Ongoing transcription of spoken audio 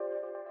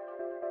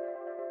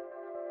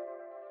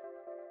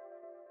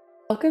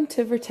Welcome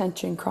to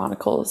Retention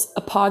Chronicles,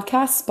 a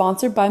podcast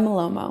sponsored by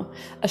Malomo,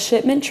 a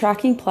shipment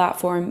tracking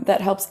platform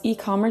that helps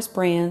e-commerce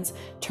brands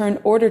turn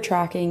order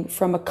tracking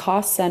from a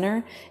cost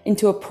center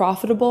into a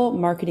profitable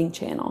marketing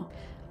channel.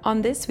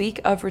 On this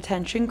week of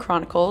Retention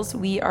Chronicles,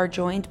 we are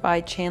joined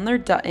by Chandler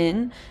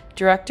Dutton,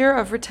 Director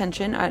of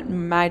Retention at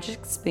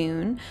Magic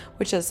Spoon,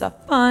 which is a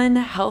fun,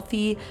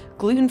 healthy,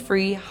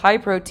 gluten-free,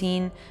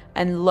 high-protein,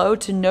 and low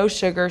to no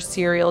sugar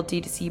cereal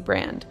D2C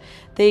brand.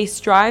 They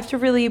strive to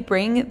really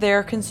bring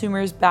their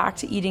consumers back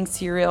to eating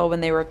cereal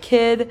when they were a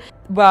kid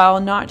while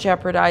not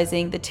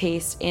jeopardizing the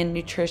taste and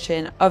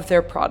nutrition of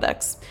their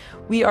products.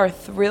 We are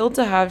thrilled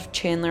to have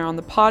Chandler on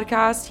the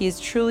podcast. He is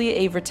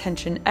truly a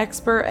retention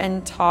expert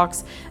and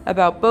talks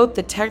about both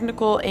the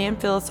technical and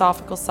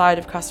philosophical side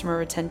of customer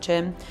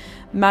retention.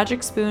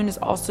 Magic Spoon is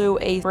also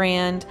a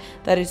brand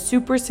that is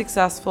super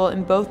successful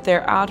in both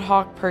their ad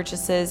hoc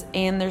purchases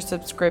and their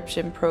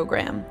subscription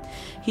program.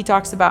 He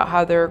talks about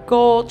how their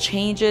goal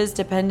changes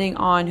depending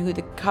on who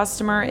the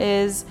customer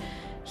is.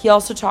 He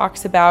also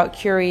talks about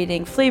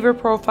curating flavor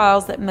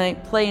profiles that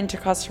might play into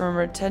customer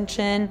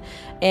retention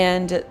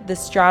and the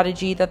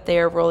strategy that they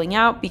are rolling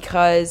out,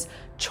 because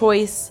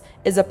choice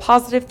is a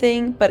positive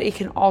thing, but it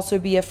can also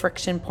be a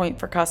friction point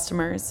for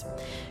customers.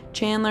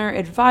 Chandler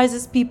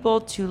advises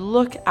people to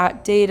look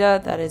at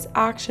data that is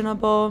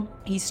actionable.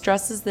 He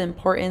stresses the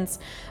importance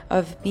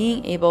of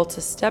being able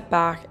to step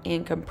back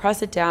and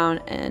compress it down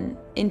and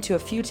into a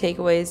few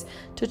takeaways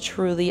to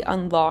truly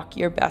unlock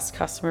your best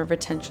customer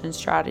retention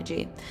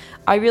strategy.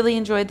 I really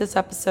enjoyed this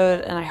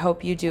episode, and I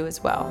hope you do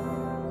as well.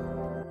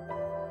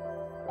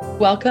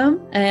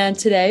 Welcome, and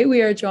today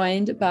we are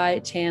joined by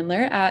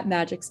Chandler at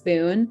Magic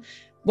Spoon.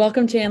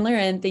 Welcome, Chandler,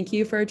 and thank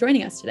you for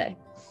joining us today.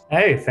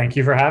 Hey, thank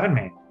you for having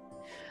me.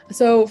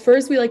 So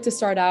first, we like to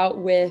start out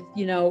with,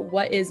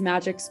 what is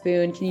Magic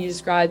Spoon? Can you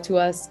describe to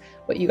us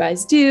what you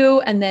guys do,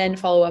 and then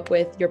follow up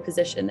with your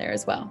position there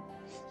as well?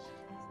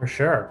 For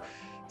sure.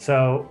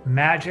 So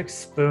Magic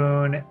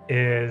Spoon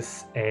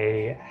is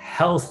a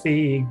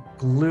healthy,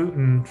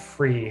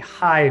 gluten-free,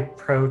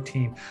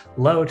 high-protein,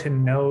 low to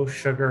no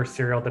sugar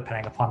cereal,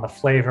 depending upon the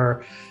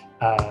flavor,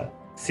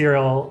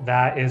 cereal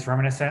that is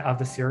reminiscent of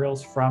the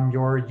cereals from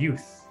your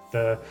youth.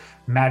 The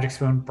Magic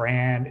Spoon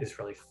brand is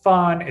really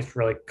fun. It's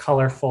really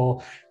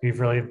colorful. We've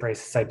really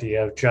embraced this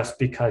idea of just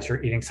because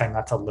you're eating something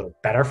that's a little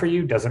better for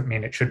you doesn't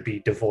mean it should be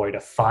devoid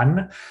of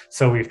fun.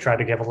 So we've tried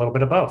to give a little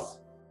bit of both.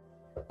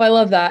 I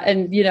love that.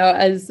 And,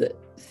 as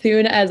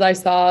soon as I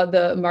saw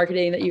the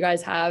marketing that you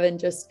guys have,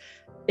 and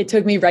it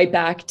took me right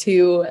back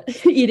to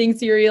eating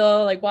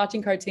cereal, like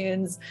watching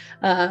cartoons,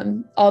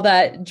 all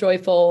those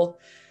joyful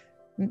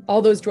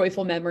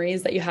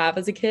memories that you have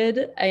as a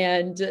kid,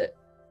 and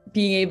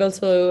being able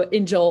to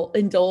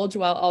indulge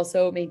while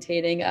also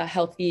maintaining a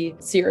healthy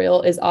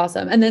cereal is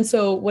awesome. And then,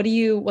 so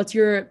what's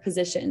your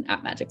position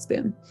at Magic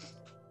Spoon?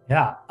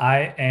 Yeah,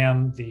 I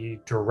am the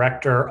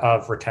director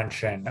of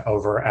retention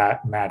over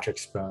at Magic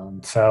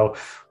Spoon. So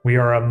we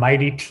are a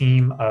mighty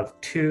team of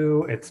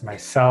two. It's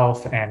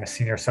myself and a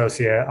senior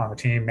associate on the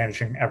team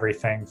managing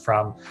everything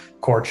from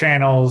core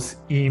channels,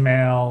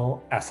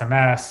 email,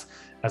 SMS,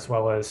 as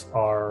well as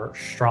our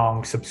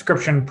strong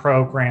subscription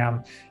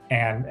program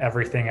and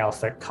everything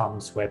else that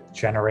comes with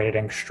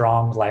generating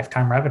strong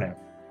lifetime revenue.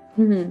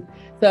 Mm-hmm.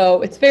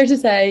 So it's fair to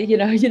say,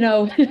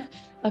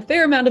 a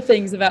fair amount of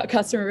things about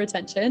customer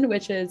retention,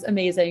 which is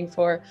amazing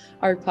for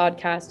our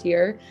podcast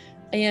here.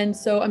 And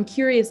so I'm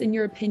curious, in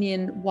your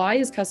opinion, why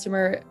is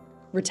customer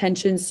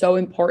retention so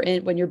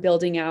important when you're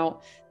building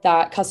out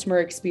that customer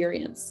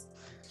experience?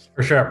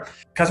 For sure.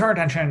 Customer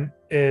retention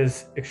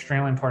is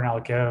extremely important.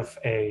 I'll give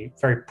a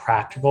very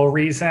practical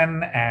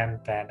reason and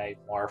then a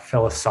more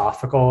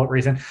philosophical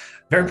reason.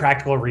 Very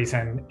practical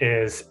reason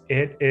is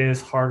it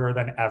is harder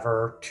than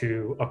ever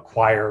to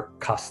acquire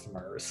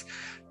customers.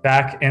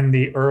 Back in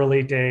the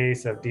early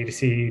days of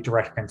D2C,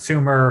 direct to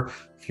consumer,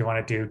 if you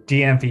want to do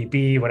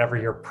DMVB, whatever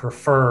your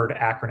preferred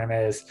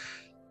acronym is,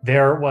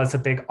 there was a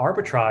big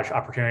arbitrage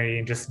opportunity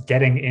in just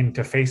getting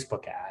into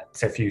Facebook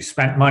ads. If you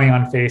spent money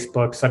on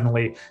Facebook,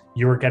 suddenly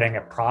you were getting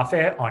a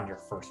profit on your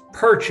first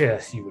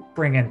purchase. You would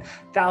bring in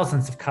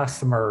thousands of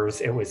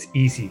customers. It was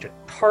easy to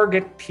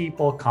target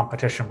people.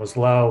 Competition was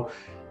low.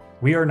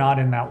 We are not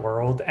in that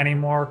world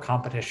anymore.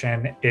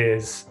 Competition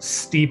is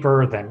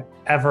steeper than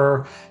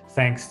ever,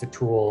 thanks to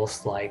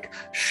tools like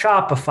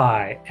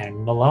Shopify and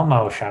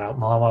Malomo. Shout out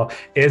Malomo.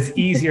 It's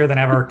easier than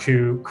ever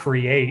to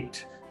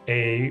create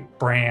a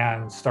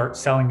brand, start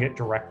selling it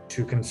direct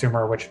to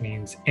consumer, which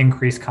means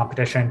increased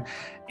competition.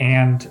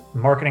 And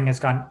marketing has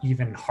gotten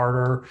even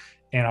harder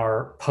in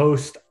our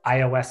post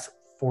iOS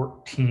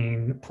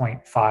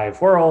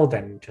 14.5 world.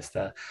 And just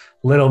a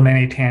little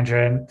mini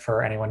tangent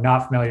for anyone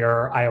not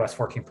familiar, iOS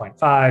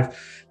 14.5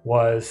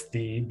 was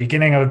the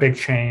beginning of a big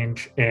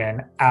change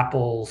in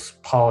Apple's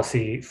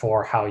policy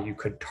for how you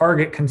could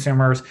target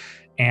consumers.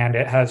 And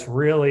it has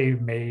really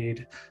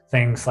made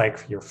things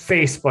like your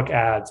Facebook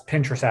ads,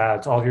 Pinterest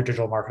ads, all your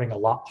digital marketing a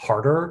lot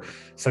harder.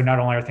 So not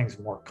only are things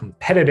more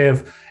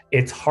competitive,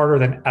 it's harder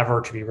than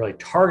ever to be really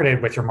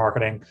targeted with your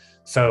marketing.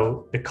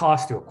 So the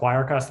cost to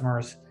acquire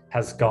customers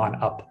has gone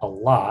up a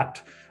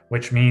lot,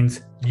 which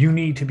means you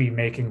need to be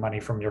making money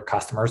from your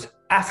customers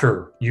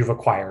after you've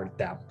acquired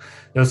them.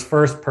 Those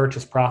first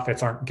purchase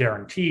profits aren't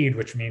guaranteed,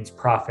 which means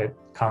profit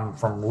come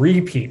from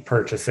repeat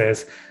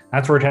purchases.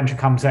 That's where retention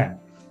comes in.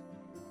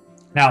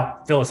 Now,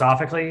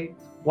 philosophically,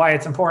 why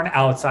it's important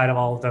outside of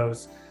all of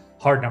those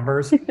hard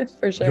numbers,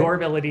 For sure. Your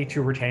ability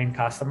to retain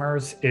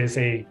customers is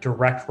a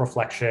direct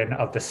reflection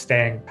of the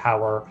staying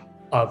power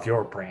of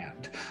your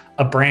brand.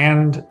 A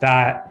brand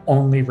that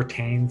only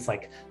retains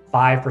like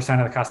 5%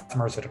 of the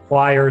customers it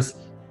acquires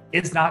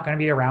is not going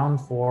to be around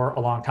for a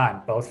long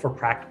time, both for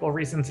practical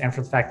reasons and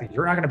for the fact that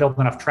you're not going to build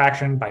enough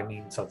traction by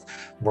means of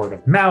word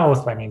of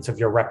mouth, by means of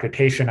your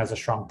reputation as a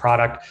strong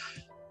product.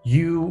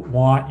 You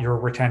want your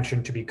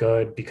retention to be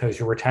good because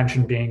your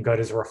retention being good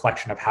is a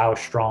reflection of how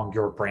strong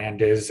your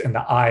brand is in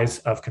the eyes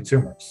of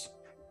consumers.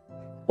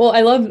 Well,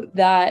 I love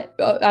that.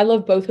 I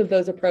love both of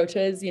those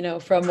approaches,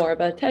 from more of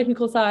a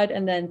technical side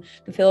and then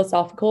the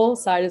philosophical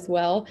side as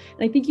well.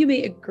 And I think you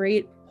made a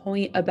great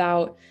point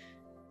about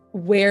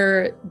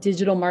where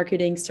digital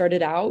marketing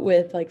started out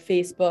with like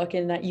Facebook,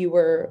 and that you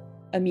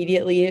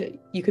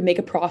could make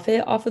a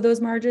profit off of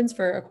those margins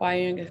for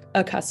acquiring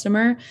a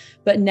customer.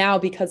 But now,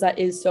 because that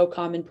is so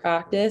common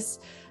practice,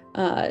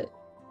 that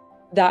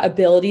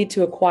ability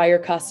to acquire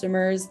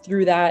customers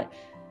through that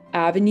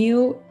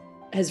avenue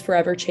has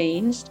forever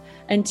changed.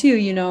 And two,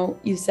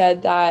 you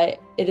said that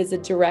it is a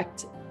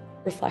direct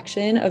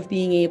reflection of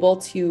being able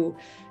to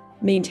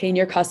maintain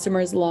your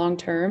customers long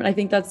term. And I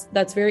think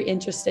that's very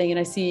interesting. And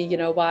I see,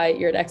 why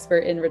you're an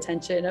expert in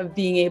retention, of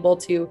being able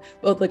to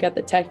both look at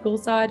the technical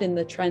side and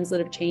the trends that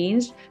have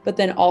changed, but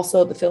then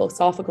also the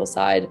philosophical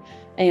side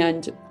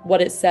and what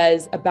it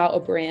says about a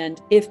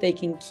brand if they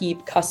can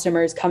keep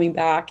customers coming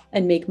back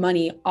and make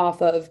money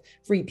off of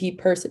repeat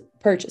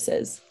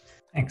purchases.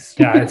 Thanks.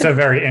 Yeah, it's a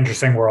very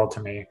interesting world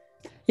to me.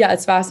 Yeah,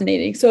 it's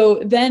fascinating.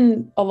 So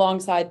then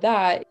alongside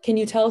that, can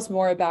you tell us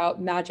more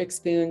about Magic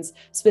Spoon's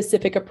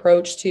specific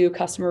approach to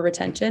customer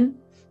retention?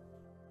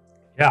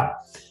 Yeah.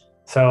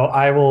 So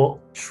I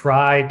will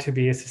try to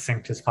be as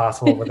succinct as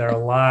possible, but there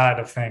are a lot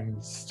of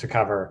things to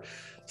cover.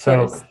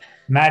 So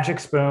Magic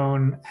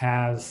Spoon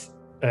has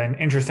an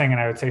interesting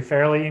and I would say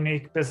fairly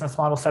unique business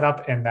model set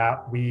up in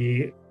that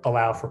we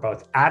allow for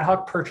both ad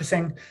hoc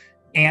purchasing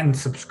and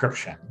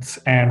subscriptions.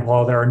 And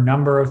while there are a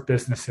number of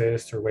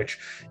businesses through which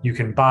you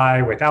can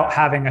buy without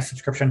having a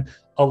subscription,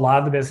 a lot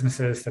of the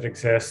businesses that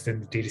exist in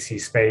the D2C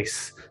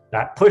space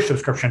that push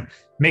subscription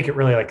make it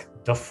really like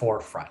the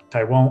forefront.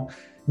 I won't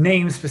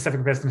name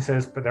specific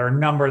businesses, but there are a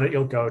number that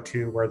you'll go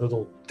to where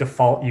they'll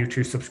default you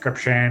to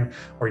subscription,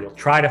 or you'll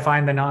try to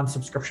find the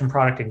non-subscription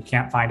product and you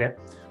can't find it.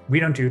 We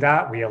don't do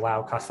that. We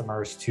allow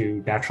customers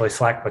to naturally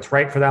select what's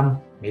right for them.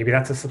 Maybe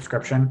that's a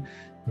subscription,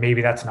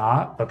 maybe that's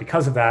not. But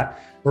because of that,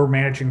 we're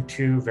managing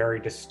two very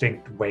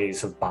distinct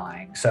ways of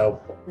buying. So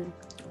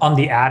on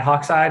the ad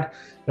hoc side,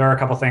 there are a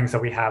couple things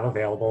that we have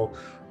available.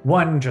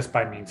 One, just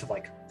by means of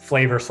like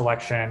flavor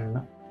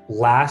selection.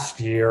 Last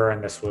year,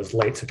 and this was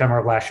late September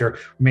of last year,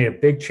 we made a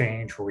big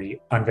change where we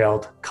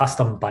unveiled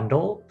Custom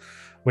Bundle,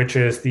 which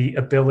is the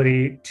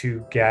ability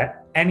to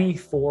get any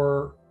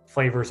 4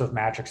 flavors of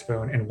Magic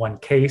Spoon in one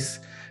case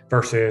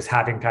versus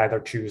having to either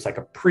choose like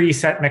a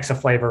preset mix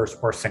of flavors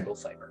or single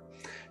flavor.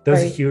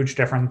 There's a huge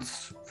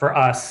difference for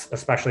us,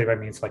 especially by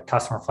means of like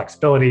customer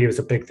flexibility. It was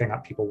a big thing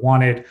that people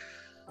wanted.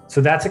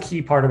 So that's a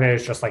key part of it,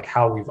 is just like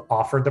how we've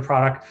offered the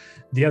product.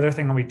 The other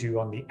thing that we do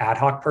on the ad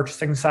hoc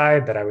purchasing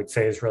side that I would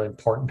say is really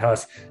important to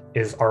us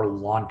is our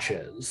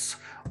launches.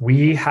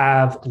 We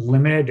have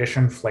limited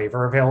edition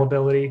flavor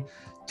availability,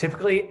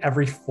 typically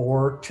every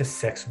 4 to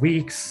 6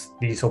 weeks.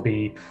 These will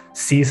be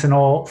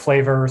seasonal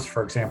flavors.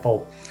 For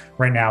example,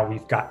 right now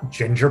we've got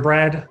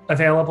gingerbread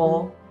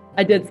available.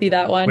 I did see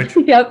that one.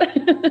 Yep.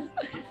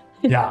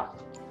 Yeah,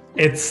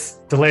 it's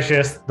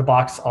delicious. The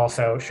box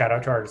also, shout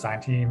out to our design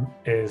team,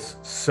 is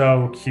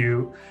so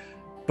cute.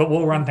 But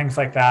we'll run things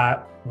like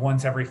that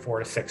once every 4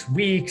 to 6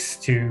 weeks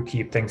to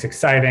keep things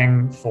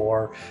exciting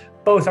for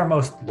both our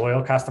most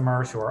loyal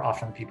customers, who are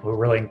often the people who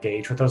really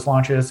engage with those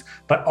launches,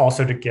 but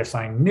also to give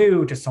something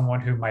new to someone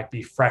who might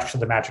be fresh to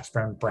the Magic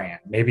Spoon brand.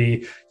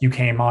 Maybe you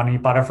came on and you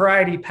bought a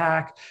variety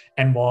pack,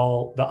 and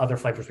while the other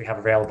flavors we have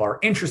available are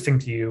interesting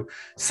to you,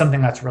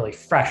 something that's really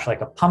fresh,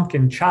 like a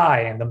pumpkin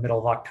chai in the middle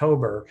of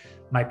October,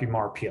 might be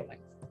more appealing.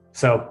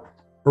 So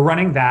we're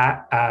running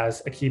that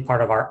as a key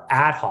part of our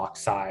ad hoc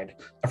side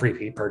of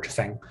repeat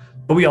purchasing,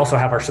 but we also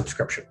have our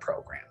subscription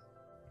program.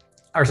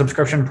 Our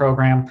subscription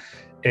program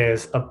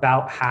is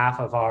about half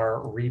of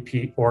our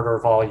repeat order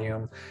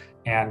volume.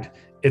 And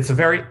it's a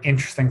very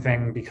interesting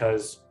thing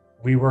because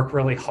we work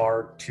really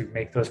hard to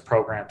make those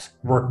programs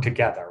work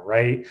together,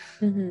 right?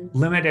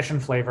 Limited edition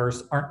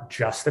flavors aren't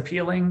just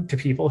appealing to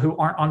people who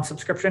aren't on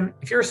subscription.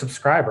 If you're a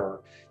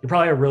subscriber, you're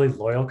probably a really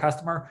loyal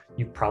customer.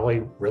 You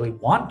probably really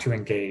want to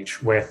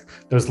engage with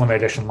those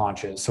limited edition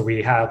launches. So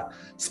we have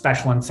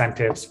special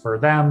incentives for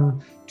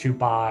them to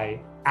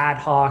buy ad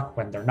hoc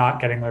when they're not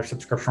getting their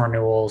subscription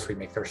renewals. We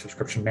make their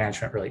subscription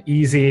management really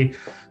easy.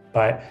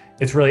 But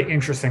it's really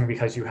interesting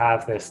because you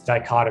have this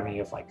dichotomy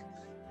of like,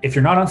 if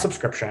you're not on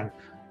subscription,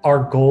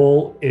 our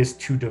goal is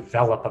to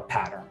develop a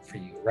pattern for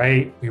you,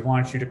 right? We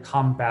want you to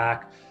come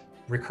back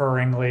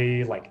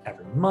recurringly, like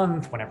every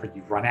month, whenever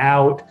you run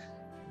out.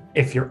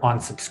 If you're on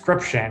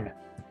subscription,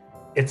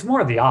 it's more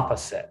of the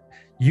opposite.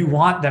 You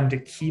want them to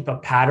keep a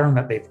pattern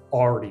that they've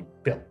already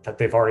built, that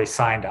they've already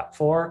signed up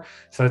for.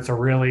 So it's a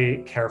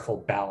really careful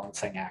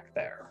balancing act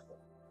there.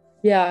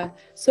 Yeah.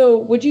 So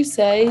would you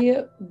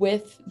say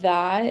with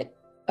that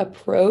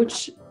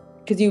approach,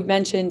 because you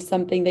mentioned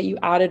something that you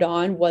added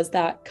on was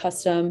that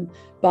custom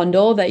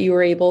bundle that you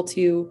were able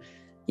to,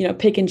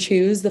 pick and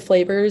choose the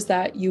flavors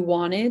that you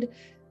wanted.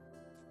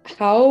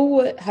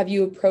 How have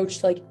you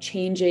approached like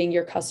changing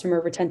your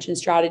customer retention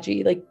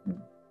strategy? Like,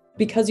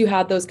 because you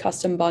had those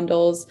custom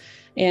bundles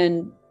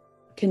and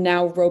can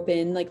now rope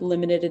in like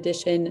limited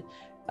edition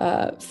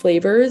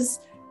flavors,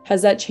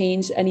 has that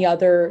changed any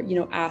other,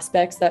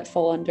 aspects that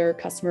fall under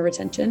customer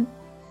retention?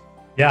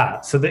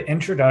 Yeah, so the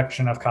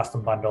introduction of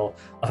Custom Bundle,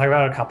 I'll talk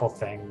about a couple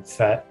things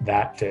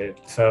that did.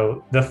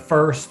 So the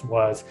first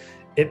was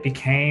it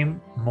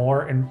became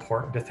more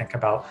important to think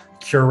about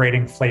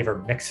curating flavor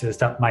mixes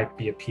that might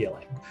be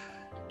appealing.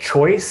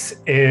 Choice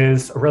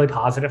is a really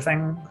positive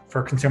thing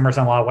for consumers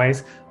in a lot of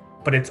ways,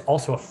 but it's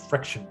also a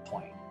friction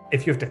point.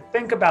 If you have to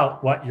think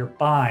about what you're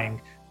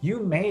buying, you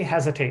may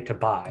hesitate to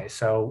buy.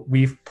 So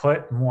we've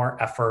put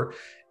more effort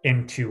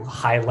into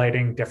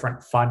highlighting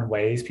different fun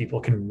ways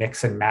people can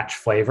mix and match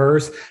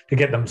flavors to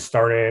get them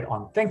started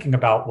on thinking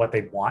about what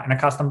they want in a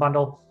custom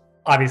bundle.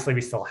 Obviously,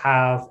 we still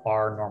have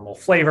our normal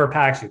flavor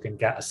packs. You can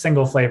get a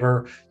single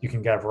flavor, you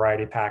can get a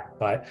variety pack,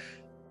 but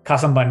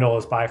custom bundle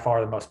is by far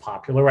the most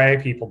popular way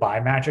people buy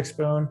Magic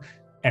Spoon.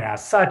 And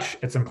as such,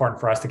 it's important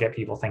for us to get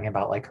people thinking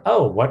about like,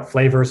 oh, what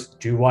flavors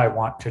do I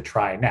want to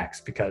try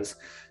next? Because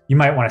you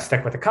might want to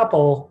stick with a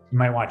couple, you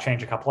might want to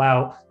change a couple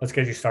out. Let's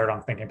get you started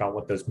on thinking about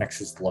what those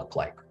mixes look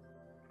like.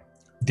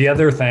 The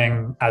other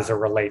thing as it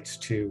relates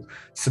to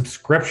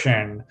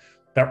subscription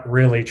that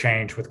really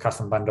changed with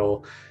Custom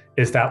Bundle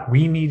is that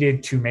we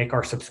needed to make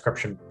our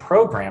subscription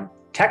program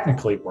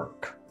technically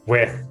work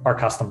with our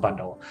Custom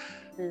Bundle.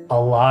 A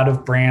lot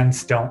of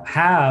brands don't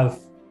have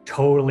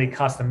totally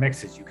custom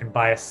mixes. You can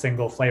buy a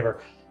single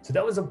flavor. So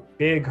that was a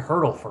big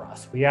hurdle for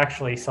us. We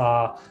actually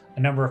saw a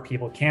number of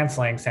people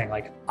canceling, saying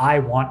like, I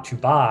want to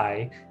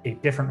buy a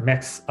different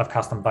mix of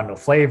Custom Bundle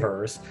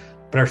flavors,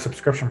 but our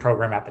subscription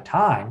program at the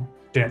time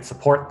didn't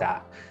support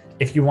that.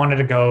 If you wanted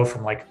to go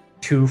from like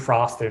 2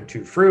 frosted and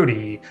 2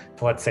 fruity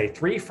to let's say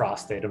 3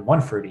 frosted and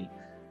 1 fruity,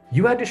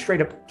 you had to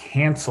straight up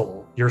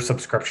cancel your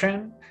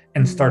subscription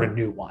and start a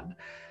new one.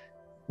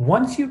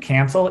 Once you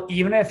cancel,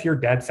 even if you're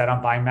dead set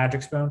on buying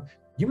Magic Spoon,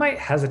 you might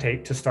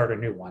hesitate to start a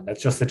new one.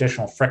 That's just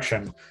additional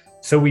friction.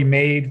 So we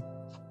made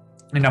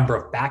a number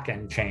of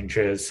back-end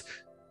changes.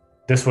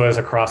 This was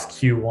across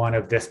Q1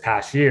 of this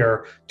past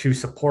year to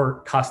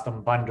support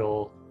Custom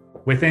Bundle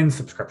within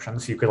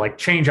subscriptions. You could like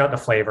change out the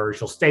flavors.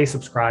 You'll stay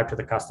subscribed to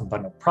the Custom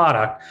Bundle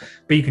product,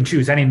 but you can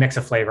choose any mix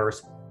of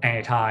flavors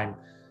anytime.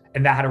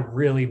 And that had a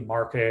really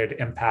marked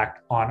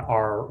impact on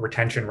our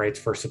retention rates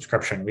for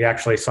subscription. We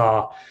actually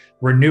saw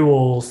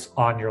renewals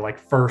on your like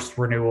first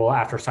renewal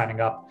after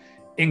signing up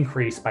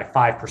increase by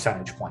 5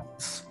 percentage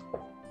points.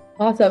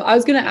 Awesome. I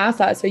was going to ask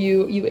that. So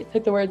you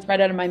took the words right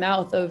out of my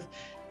mouth of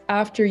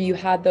after you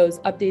had those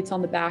updates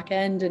on the back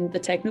end and the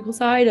technical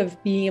side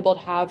of being able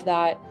to have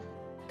that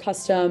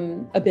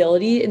custom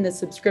ability in the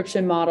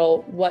subscription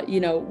model. What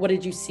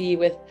did you see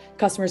with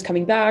customers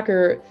coming back,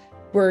 or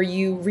were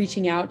you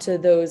reaching out to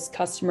those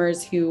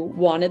customers who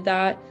wanted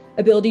that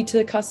ability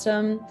to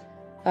customize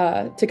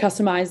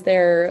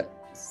their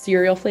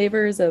cereal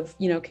flavors of,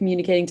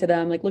 communicating to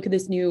them, like, look at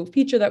this new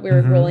feature that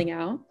we're rolling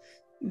out?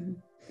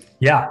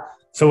 Yeah.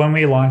 So when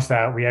we launched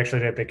that, we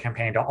actually did a big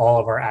campaign to all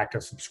of our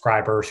active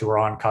subscribers who were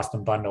on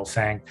Custom Bundle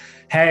saying,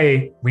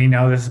 hey, we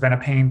know this has been a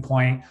pain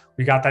point.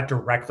 We got that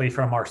directly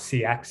from our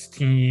CX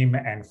team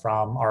and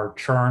from our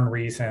churn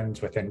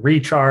reasons within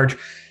Recharge.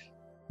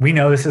 We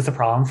know this is a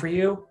problem for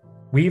you.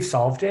 We've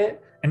solved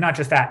it. And not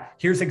just that,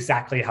 here's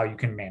exactly how you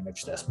can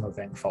manage this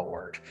moving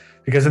forward.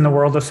 Because in the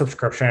world of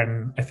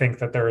subscription, I think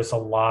that there is a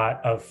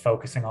lot of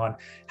focusing on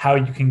how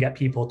you can get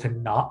people to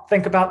not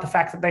think about the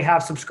fact that they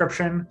have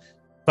subscription.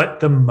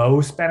 But the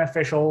most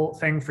beneficial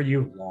thing for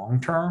you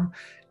long-term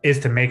is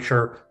to make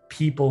sure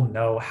people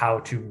know how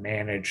to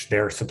manage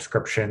their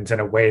subscriptions in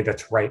a way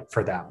that's right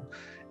for them.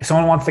 If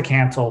someone wants to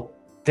cancel,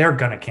 they're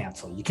going to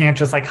cancel. You can't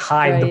just like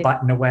hide the Right.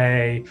 button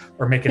away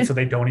or make it so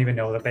they don't even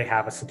know that they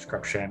have a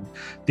subscription.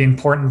 The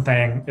important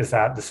thing is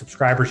that the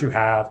subscribers you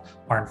have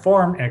are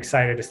informed and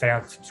excited to stay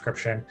on the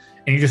subscription,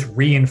 and you just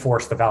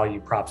reinforce the value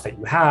props that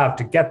you have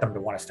to get them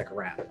to want to stick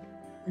around.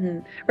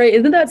 Mhm. Right.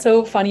 Isn't that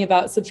so funny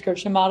about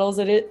subscription models?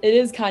 It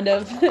is kind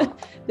of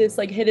this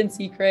like hidden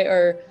secret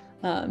or,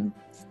 um,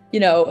 you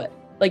know,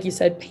 like you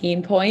said,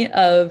 pain point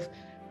of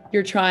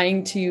you're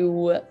trying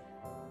to,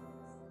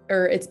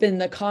 or it's been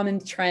the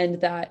common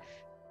trend that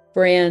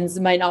brands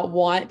might not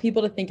want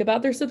people to think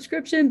about their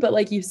subscription, but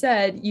like you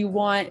said, you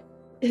want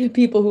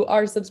people who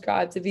are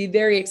subscribed to be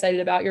very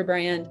excited about your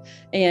brand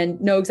and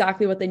know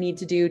exactly what they need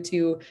to do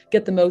to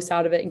get the most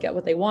out of it and get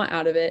what they want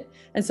out of it.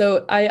 And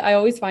so I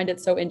always find it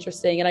so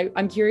interesting. And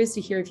I'm curious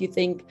to hear if you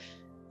think,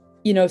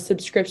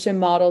 subscription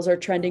models are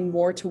trending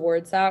more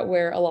towards that,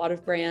 where a lot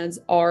of brands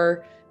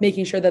are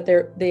making sure that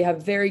they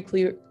have very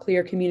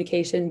clear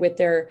communication with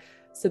their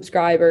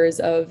subscribers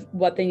of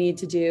what they need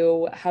to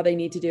do, how they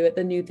need to do it,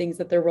 the new things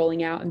that they're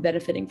rolling out and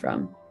benefiting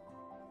from.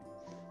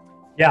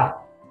 Yeah,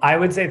 I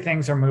would say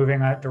things are moving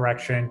that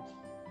direction.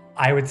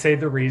 I would say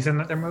the reason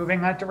that they're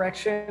moving that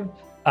direction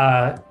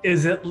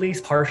is at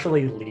least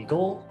partially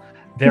legal.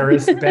 There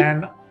has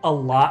been a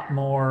lot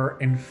more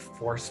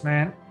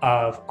enforcement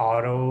of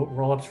auto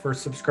rollups for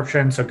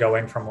subscription. So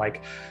going from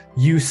like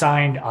you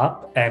signed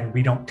up and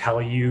we don't tell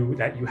you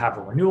that you have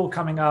a renewal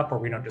coming up, or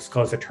we don't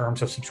disclose the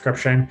terms of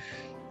subscription,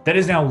 that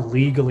is now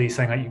legally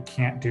something that you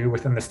can't do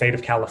within the state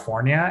of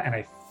California. And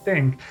I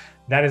think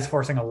that is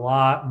forcing a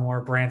lot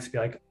more brands to be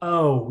like,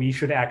 oh, we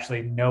should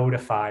actually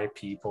notify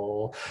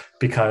people,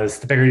 because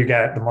the bigger you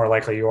get, the more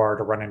likely you are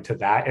to run into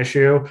that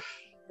issue.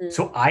 Mm-hmm.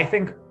 So I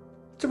think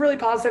it's a really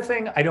positive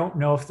thing. I don't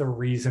know if the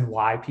reason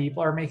why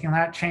people are making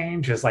that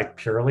change is like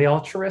purely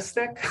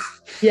altruistic.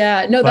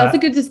 Yeah, no, that's a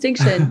good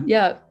distinction.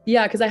 Yeah.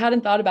 Because I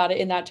hadn't thought about it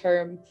in that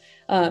term,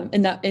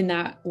 in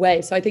that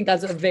way. So I think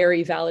that's a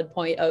very valid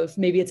point of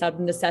maybe it's out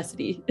of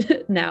necessity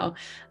now.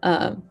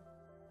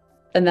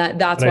 And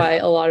that's why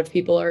a lot of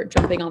people are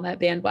jumping on that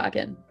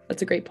bandwagon.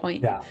 That's a great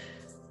point. Yeah,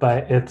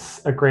 but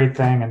it's a great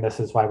thing. And this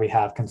is why we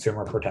have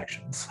consumer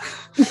protections.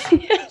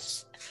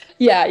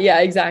 Yeah,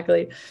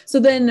 exactly. So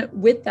then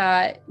with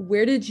that,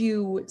 where did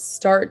you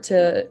start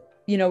to,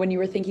 when you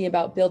were thinking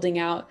about building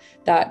out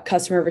that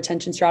customer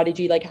retention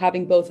strategy, like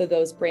having both of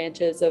those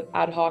branches of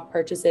ad hoc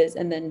purchases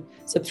and then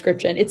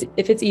subscription?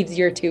 If it's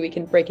easier to, we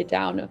can break it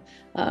down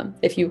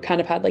if you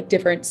kind of had like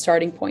different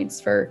starting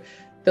points for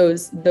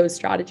those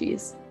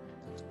strategies.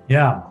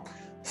 Yeah.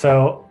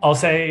 So I'll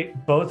say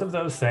both of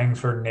those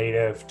things were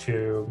native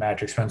to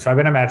Magic Spoon. So I've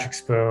been at Magic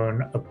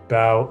Spoon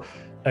about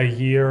a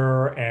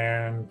year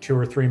and 2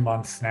 or 3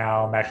 months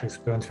now. Magic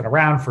Spoon's been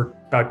around for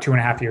about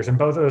 2.5 years, and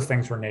both of those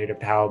things were native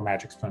to how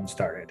Magic Spoon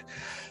started.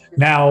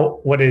 Now,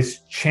 what has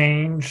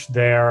changed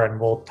there, and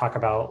we'll talk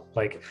about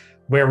like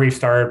where we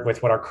started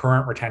with what our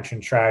current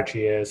retention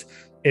strategy is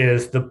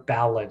the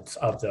balance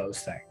of those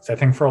things. I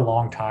think for a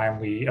long time,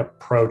 we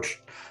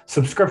approached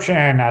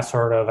subscription as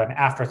sort of an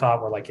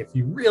afterthought, where like, if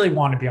you really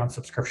want to be on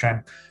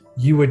subscription,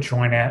 you would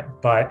join it,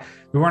 but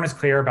we weren't as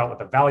clear about what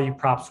the value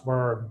props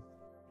were.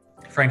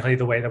 Frankly,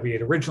 the way that we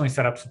had originally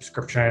set up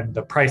subscription,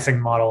 the pricing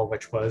model,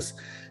 which was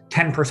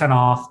 10%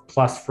 off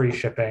plus free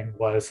shipping,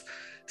 was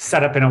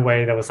set up in a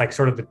way that was like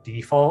sort of the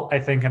default, I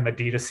think, in the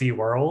D2C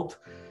world.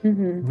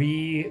 Mm-hmm.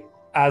 We,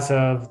 as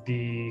of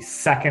the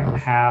second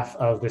half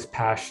of this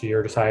past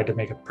year, decided to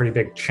make a pretty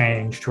big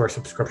change to our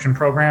subscription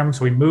program.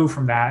 So we moved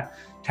from that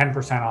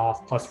 10%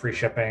 off plus free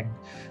shipping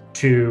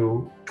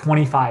to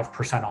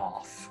 25%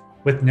 off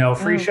with no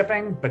free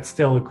shipping, but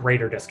still a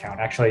greater discount.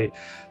 Actually,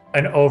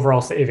 an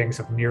overall savings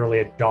of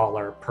nearly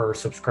 $1 per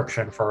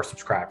subscription for our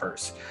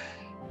subscribers.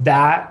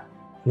 That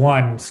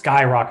one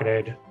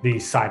skyrocketed the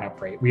sign-up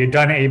rate. We had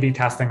done A/B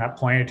testing that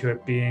pointed to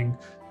it being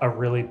a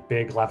really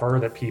big lever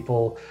that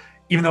people,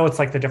 even though it's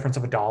like the difference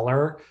of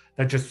 $1,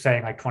 that just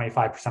saying like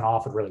 25%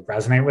 off would really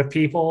resonate with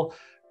people.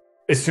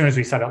 As soon as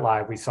we set it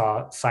live, we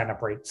saw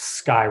sign-up rates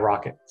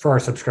skyrocket for our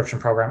subscription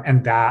program.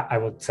 And that, I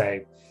would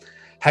say,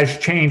 has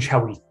changed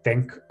how we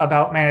think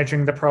about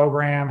managing the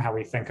program, how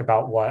we think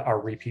about what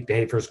our repeat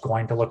behavior is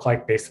going to look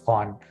like based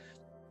upon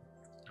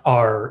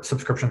our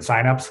subscription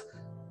signups.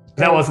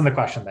 That wasn't the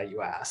question that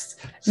you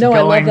asked. So no,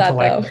 I love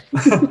that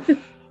though.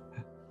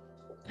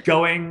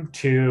 Going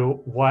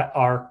to what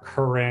our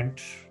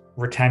current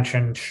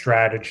retention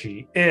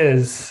strategy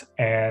is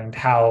and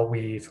how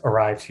we've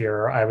arrived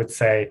here, I would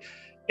say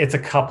it's a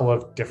couple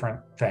of different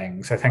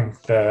things. I think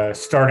the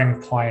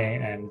starting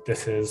point, and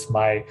this is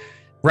my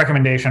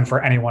recommendation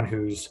for anyone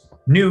who's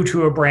new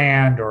to a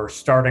brand or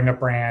starting a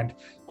brand,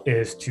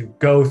 is to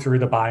go through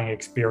the buying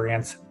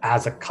experience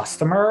as a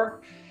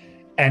customer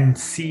and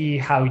see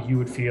how you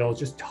would feel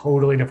just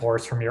totally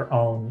divorced from your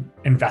own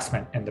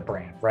investment in the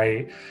brand,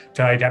 right?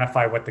 To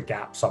identify what the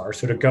gaps are.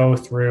 So to go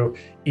through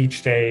each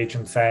stage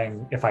and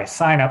saying, if I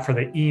sign up for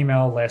the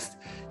email list,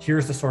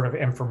 here's the sort of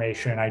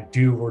information I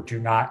do or do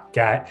not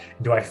get.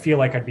 Do I feel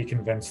like I'd be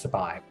convinced to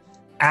buy?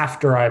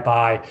 After I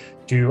buy,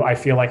 do I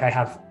feel like I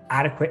have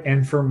adequate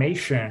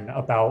information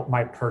about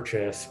my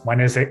purchase? When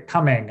is it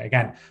coming?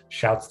 Again,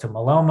 shouts to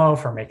Malomo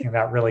for making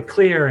that really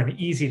clear and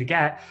easy to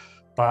get.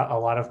 But a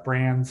lot of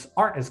brands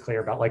aren't as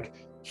clear about like,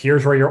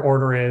 here's where your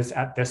order is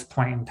at this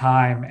point in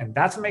time. And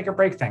that's a make or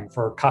break thing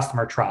for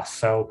customer trust.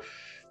 So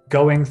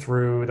going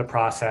through the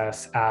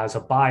process as a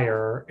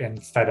buyer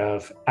instead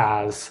of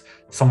as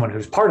someone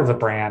who's part of the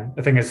brand,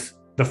 I think is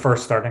the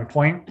first starting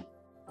point.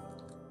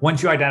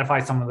 Once you identify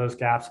some of those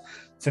gaps,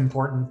 it's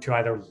important to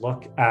either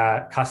look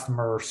at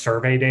customer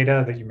survey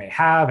data that you may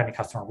have, any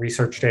customer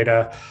research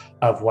data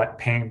of what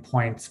pain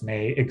points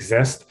may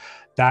exist.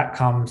 That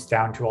comes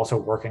down to also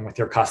working with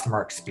your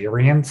customer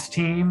experience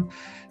team.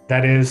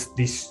 That is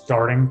the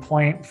starting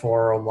point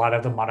for a lot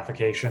of the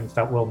modifications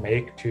that we'll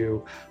make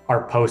to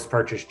our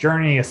post-purchase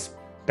journey,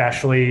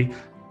 especially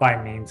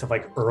by means of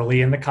like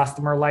early in the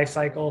customer life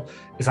cycle,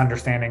 is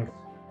understanding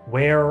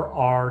where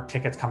are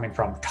tickets coming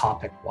from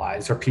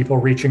topic-wise? Are people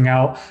reaching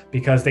out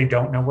because they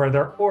don't know where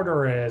their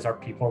order is? Are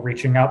people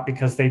reaching out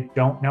because they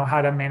don't know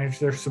how to manage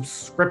their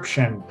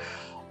subscription?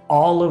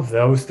 All of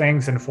those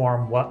things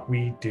inform what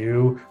we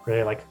do,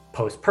 really like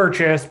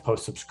post-purchase,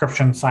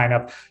 post-subscription sign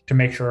up, to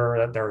make sure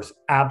that there's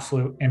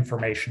absolute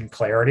information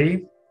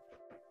clarity.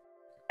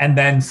 And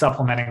then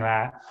supplementing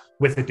that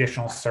with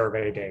additional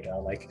survey data.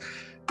 Like,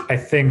 I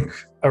think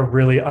a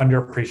really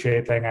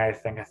underappreciated thing, I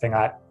think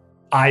that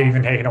I've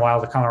even taken a while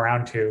to come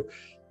around to,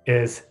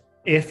 is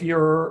if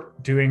you're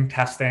doing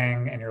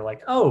testing and you're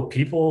like, oh,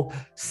 people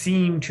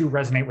seem to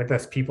resonate with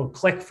this, people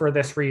click for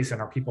this reason,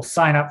 or people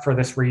sign up for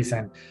this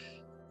reason,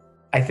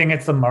 I think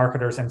it's the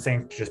marketer's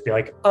instinct to just be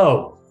like,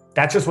 oh,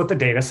 that's just what the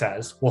data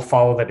says. We'll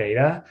follow the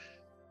data.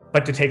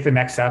 But to take the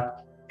next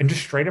step and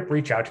just straight up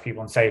reach out to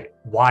people and say,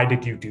 why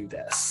did you do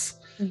this?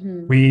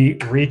 Mm-hmm. We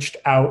reached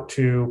out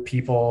to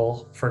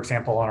people, for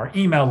example, on our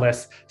email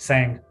list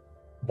saying,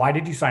 why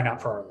did you sign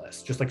up for our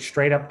list? Just like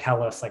straight up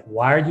tell us, like,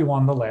 why are you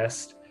on the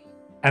list?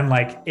 And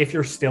like, if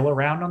you're still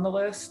around on the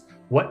list,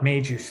 what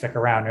made you stick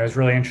around? It was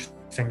really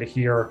interesting to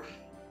hear.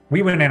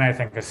 We went in, I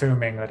think,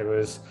 assuming that it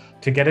was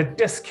to get a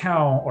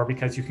discount or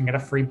because you can get a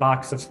free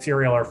box of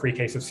cereal or a free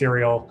case of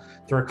cereal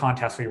through a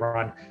contest we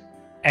run.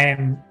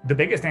 And the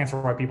biggest answer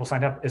why people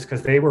signed up is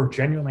because they were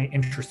genuinely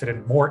interested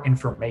in more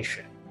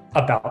information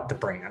about the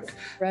brand.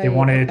 Right, they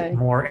wanted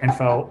more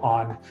info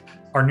on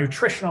our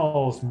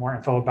nutritionals, more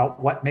info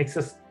about what makes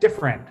us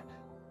different.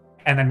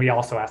 And then we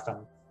also asked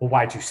them, well,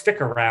 why'd you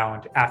stick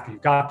around after you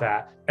got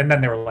that? And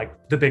then they were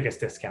like, the biggest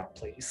discount,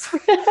 please.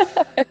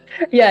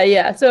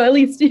 Yeah. So at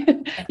least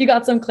you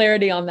got some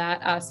clarity on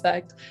that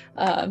aspect.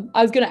 I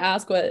was going to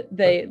ask what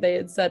they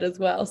had said as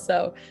well.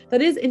 So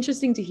that is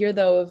interesting to hear,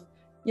 though, of,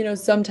 you know,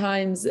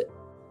 sometimes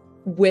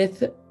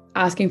with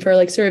asking for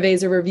like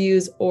surveys or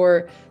reviews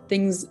or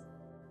things,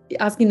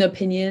 asking the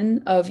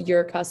opinion of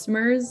your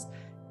customers,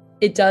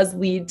 it does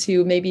lead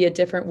to maybe a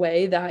different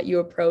way that you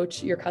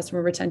approach your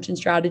customer retention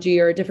strategy,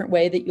 or a different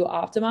way that you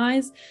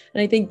optimize.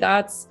 And I think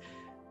that's,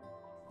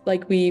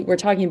 like we were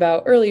talking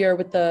about earlier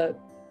with the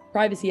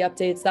privacy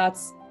updates,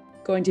 that's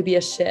going to be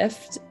a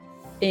shift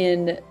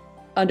in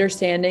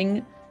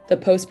understanding the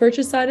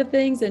post-purchase side of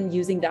things and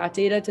using that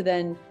data to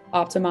then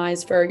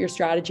optimize for your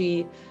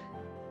strategy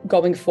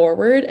going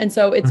forward. And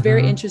so it's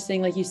very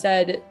interesting, like you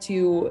said,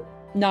 to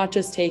not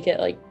just take it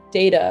like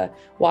data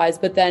wise,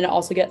 but then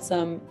also get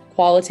some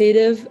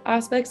qualitative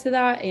aspects to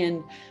that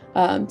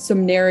and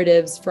some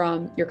narratives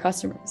from your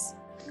customers.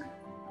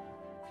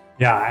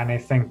 Yeah, and I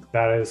think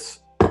that is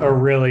a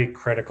really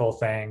critical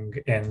thing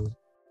in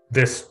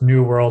this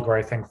new world where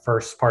I think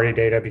first party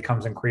data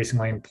becomes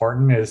increasingly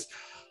important. Is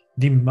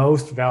the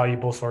most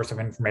valuable source of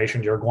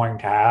information you're going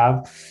to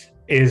have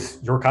is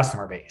your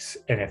customer base.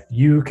 And if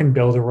you can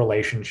build a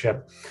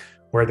relationship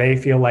where they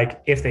feel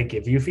like if they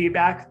give you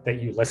feedback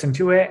that you listen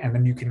to it, and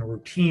then you can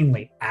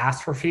routinely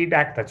ask for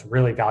feedback that's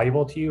really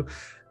valuable to you,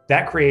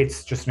 that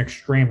creates just an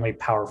extremely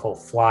powerful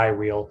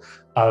flywheel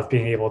of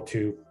being able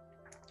to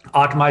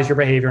optimize your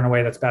behavior in a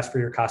way that's best for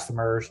your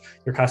customers.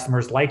 Your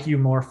customers like you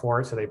more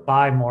for it, so they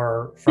buy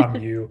more from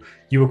you.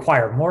 You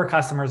acquire more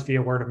customers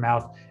via word of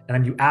mouth, and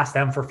then you ask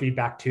them for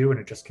feedback too, and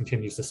it just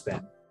continues to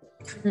spin.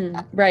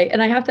 Right.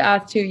 And I have to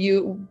ask too,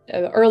 you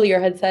earlier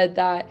had said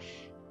that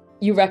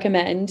you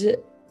recommend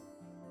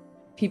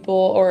people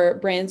or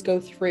brands go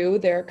through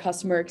their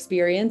customer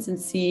experience and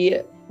see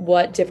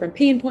what different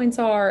pain points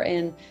are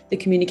and the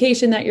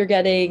communication that you're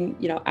getting,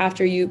 you know,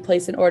 after you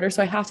place an order.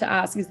 So I have to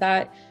ask, is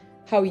that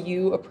how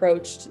you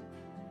approached,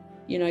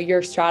 you know,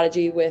 your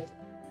strategy with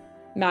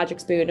Magic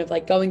Spoon, of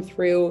like going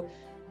through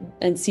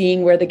and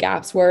seeing where the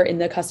gaps were in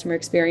the customer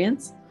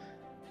experience?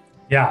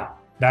 Yeah,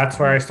 that's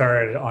where I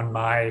started on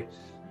my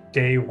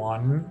day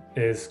one,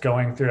 is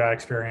going through that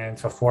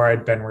experience before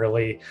I'd been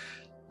really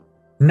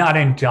not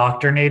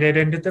indoctrinated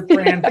into the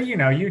brand, but you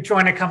know, you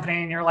join a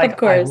company and you're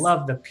like, I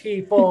love the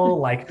people,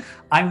 like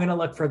I'm going to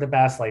look for the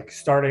best, like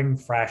starting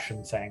fresh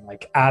and saying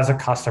like, as a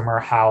customer,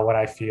 how would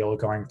I feel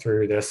going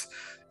through this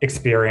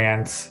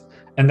experience?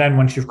 And then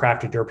once you've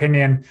crafted your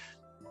opinion,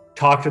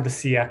 talk to the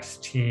CX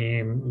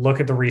team, look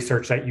at the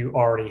research that you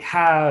already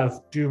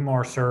have, do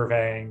more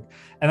surveying,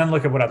 and then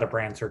look at what other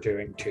brands are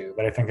doing too.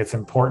 But I think it's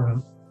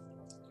important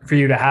for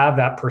you to have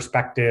that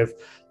perspective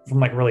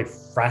from like really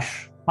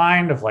fresh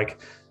mind of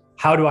like,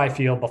 how do I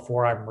feel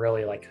before I'm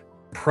really like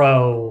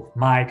pro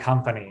my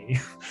company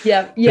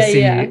Yeah. to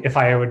see if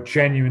I would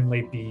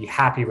genuinely be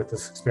happy with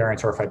this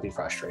experience or if I'd be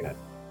frustrated.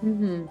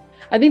 Mm-hmm.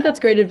 I think that's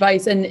great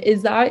advice. And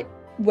is that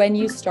when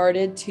you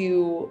started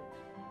to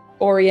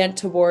orient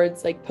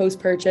towards like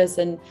post-purchase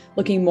and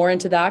looking more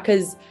into that?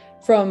 Because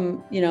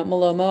from,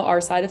 Malomo,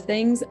 our side of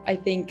things, I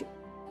think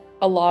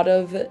a lot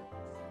of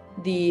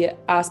the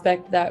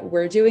aspect that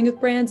we're doing with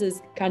brands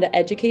is kind of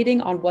educating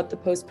on what the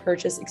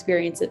post-purchase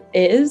experience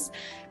is,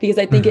 because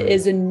I think it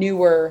is a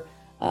newer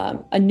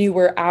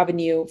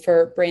avenue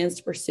for brands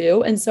to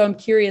pursue. And so I'm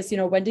curious,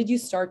 when did you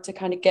start to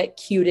kind of get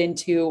cued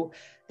into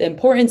the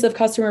importance of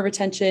customer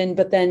retention,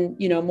 but then,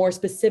 more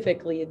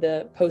specifically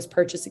the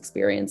post-purchase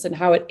experience and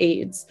how it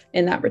aids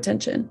in that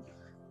retention?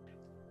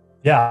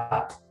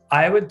 Yeah,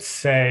 I would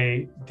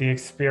say the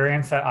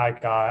experience that I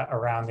got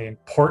around the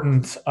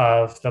importance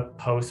of the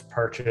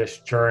post-purchase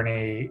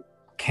journey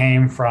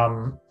came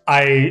from,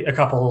 a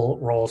couple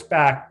roles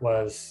back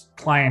was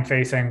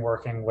client-facing,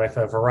 working with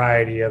a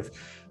variety of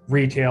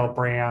retail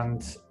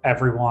brands,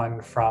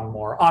 everyone from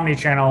more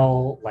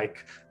omni-channel,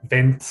 like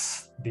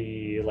Vince,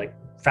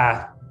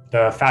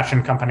 the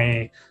fashion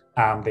company.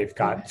 They've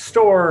got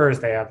stores,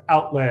 they have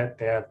outlet,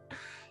 they have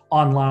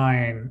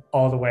online,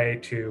 all the way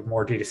to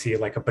more D2C,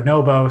 like a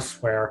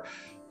Bonobos, where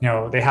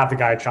they have the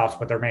guide shops,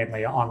 but they're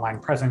mainly an online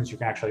presence. You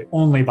can actually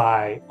only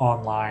buy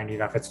online,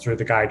 even if it's through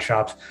the guide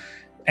shops.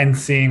 And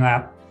seeing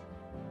that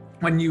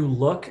when you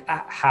look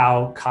at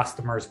how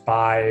customers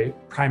buy,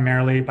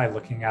 primarily by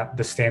looking at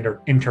the standard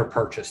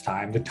inter-purchase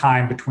time, the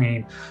time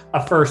between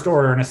a first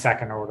order and a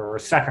second order, or a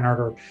second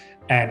order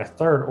and a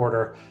third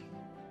order,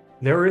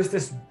 there is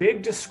this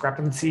big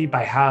discrepancy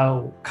by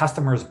how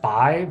customers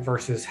buy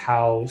versus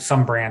how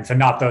some brands, and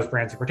not those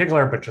brands in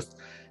particular, but just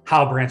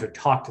how brands would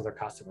talk to their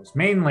customers.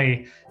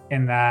 Mainly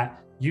in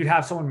that you'd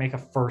have someone make a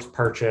first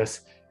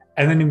purchase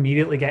and then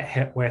immediately get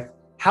hit with,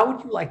 how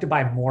would you like to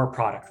buy more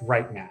product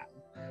right now?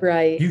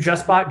 Right. You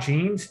just bought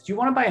jeans. Do you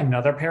want to buy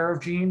another pair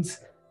of jeans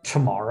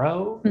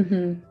tomorrow?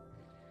 Mm-hmm.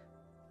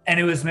 And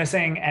it was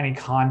missing any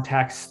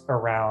context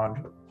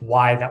around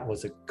why that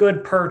was a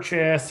good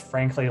purchase.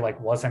 Frankly,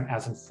 wasn't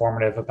as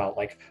informative about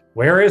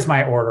where is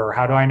my order?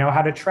 How do I know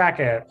how to track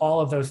it? All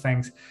of those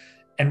things.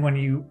 And when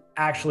you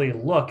actually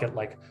look at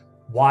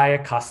why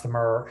a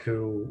customer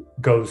who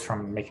goes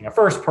from making a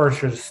first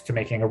purchase to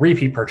making a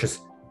repeat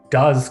purchase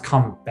does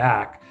come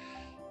back,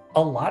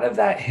 a lot of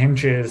that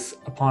hinges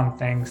upon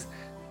things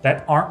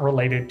that aren't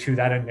related to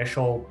that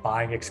initial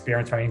buying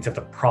experience by means of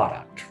the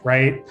product,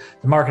 right?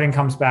 The marketing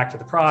comes back to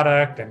the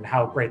product and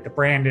how great the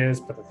brand is,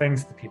 but the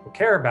things that people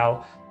care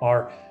about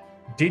are,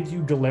 did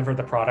you deliver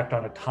the product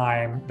on a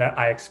time that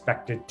I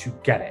expected to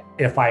get it?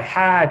 If I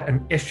had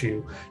an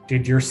issue,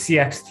 did your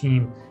CX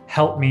team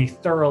help me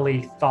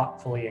thoroughly,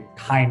 thoughtfully, and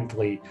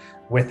kindly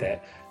with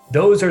it?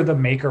 Those are the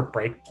make or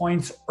break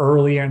points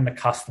early in the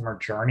customer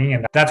journey.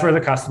 And that's where the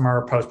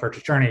customer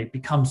post-purchase journey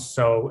becomes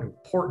so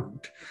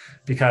important,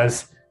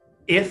 because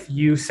if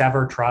you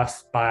sever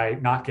trust by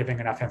not giving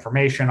enough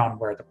information on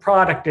where the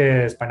product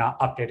is, by not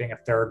updating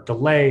if there are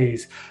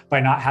delays, by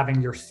not having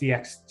your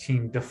CX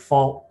team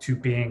default to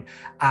being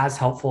as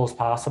helpful as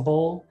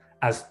possible,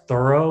 as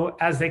thorough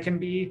as they can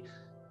be,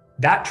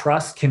 that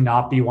trust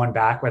cannot be won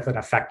back with an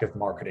effective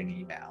marketing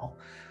email.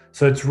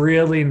 So it's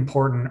really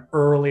important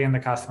early in the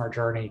customer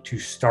journey to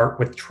start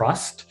with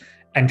trust.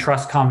 And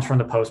trust comes from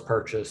the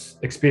post-purchase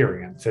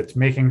experience. It's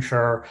making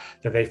sure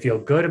that they feel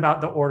good about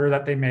the order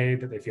that they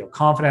made, that they feel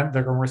confident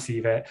they're going to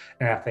receive it.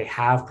 And if they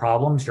have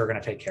problems, you're going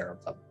to take care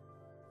of them.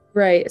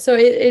 Right. So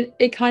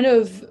it kind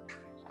of,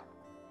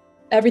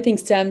 everything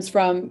stems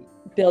from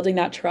building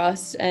that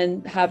trust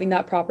and having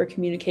that proper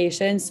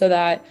communication so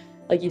that,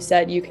 like you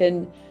said, you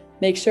can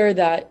make sure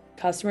that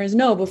customers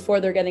know before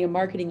they're getting a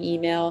marketing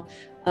email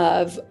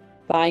of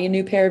buying a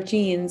new pair of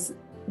jeans,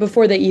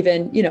 before they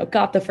even,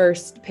 got the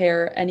first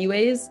pair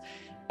anyways.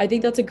 I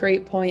think that's a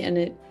great point,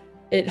 and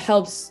it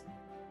helps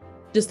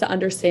just to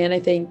understand, I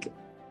think,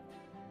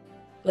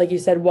 like you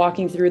said,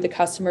 walking through the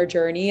customer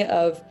journey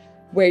of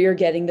where you're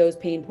getting those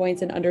pain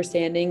points and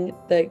understanding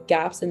the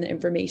gaps in the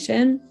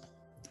information.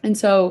 And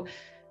so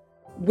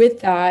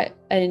with that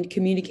and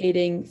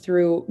communicating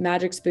through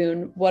Magic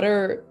Spoon, what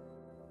are,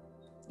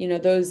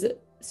 those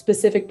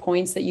specific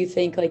points that you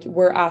think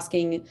we're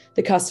asking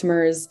the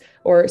customers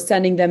or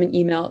sending them an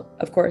email,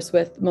 of course,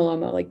 with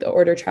Malomo, the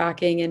order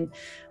tracking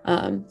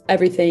and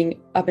everything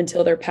up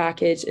until their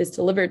package is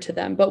delivered to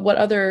them. But what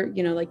other,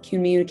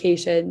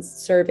 communications,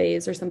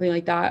 surveys or something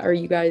like that are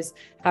you guys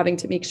having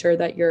to make sure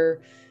that you're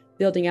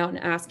building out and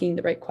asking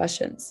the right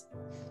questions?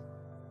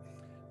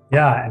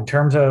 Yeah, in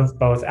terms of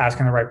both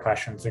asking the right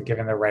questions and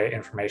giving the right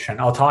information,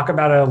 I'll talk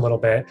about it a little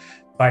bit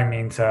by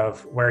means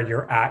of where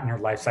you're at in your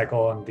life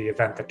cycle and the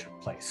event that took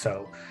place.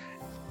 So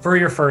for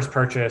your first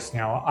purchase,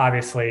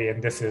 obviously,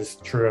 and this is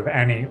true of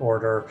any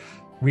order,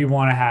 we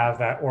want to have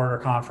that order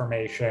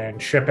confirmation,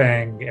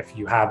 shipping. If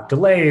you have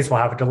delays, we'll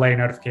have a delay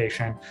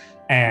notification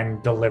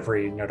and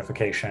delivery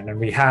notification. And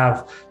we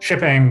have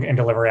shipping and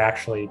delivery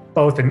actually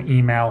both an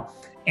email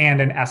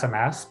and an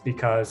SMS,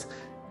 because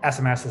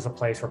SMS is a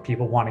place where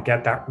people want to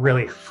get that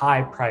really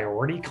high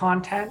priority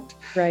content.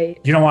 Right.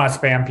 You don't want to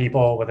spam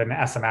people with an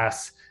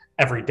SMS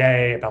every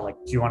day about like,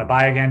 do you want to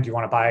buy again? Do you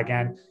want to buy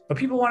again? But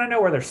people want to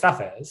know where their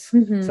stuff is.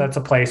 So that's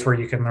a place where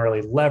you can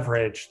really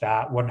leverage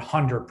that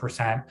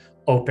 100%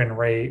 open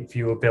rate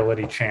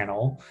viewability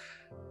channel.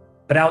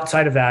 But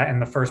outside of that, in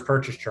the first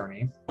purchase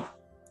journey,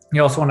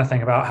 you also want to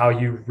think about how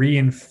you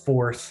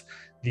reinforce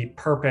the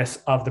purpose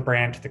of the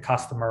brand to the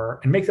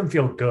customer and make them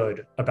feel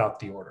good about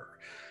the order.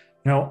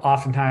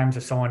 Oftentimes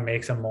if someone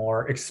makes a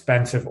more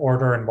expensive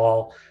order, and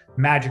while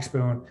Magic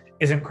Spoon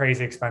isn't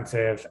crazy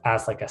expensive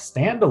as like a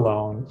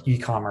standalone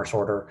e-commerce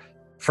order,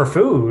 for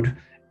food,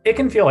 it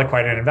can feel like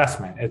quite an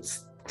investment.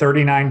 It's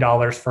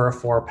 $39 for a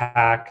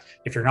 4-pack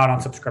if you're not on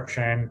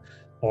subscription,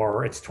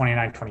 or it's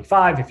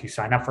 $29.25 if you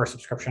sign up for a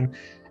subscription.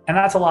 And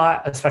that's a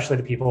lot, especially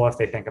to people if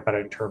they think about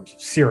it in terms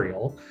of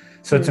cereal.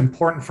 So it's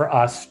important for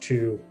us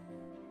to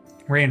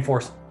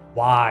reinforce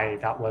why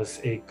that was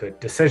a good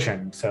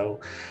decision. So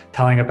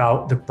telling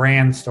about the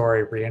brand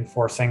story,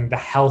 reinforcing the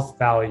health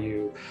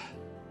value,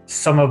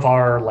 some of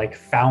our like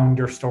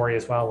founder story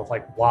as well of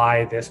like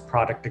why this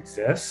product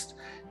exists,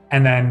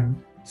 and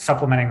then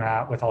supplementing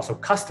that with also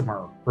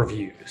customer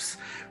reviews,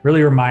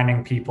 really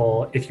reminding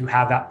people if you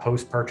have that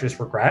post-purchase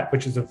regret,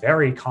 which is a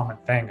very common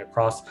thing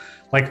across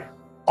like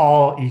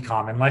all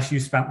e-com, unless you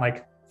spent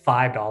like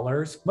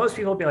 $5, most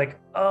people will be like,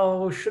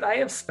 oh, should I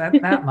have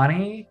spent that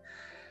money?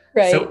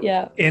 Right. So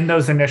yeah. In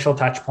those initial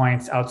touch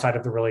points, outside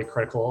of the really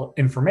critical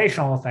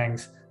informational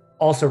things,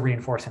 also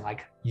reinforcing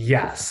like,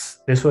 yes,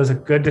 this was a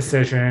good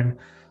decision.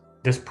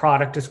 This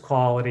product is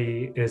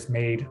quality, is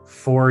made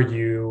for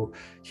you.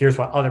 Here's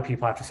what other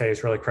people have to say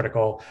is really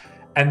critical.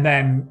 And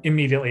then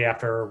immediately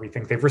after we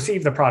think they've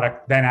received the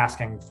product, then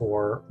asking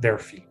for their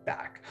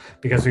feedback,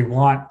 because we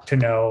want to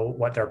know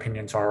what their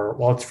opinions are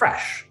while it's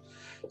fresh.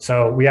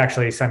 So we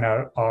actually send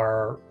out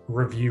our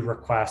review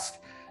request,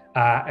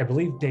 I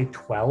believe day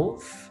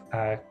 12,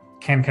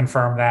 can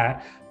confirm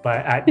that, but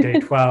at day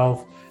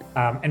 12,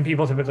 and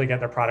people typically get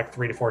their product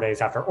 3 to 4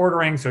 days after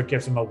ordering. So it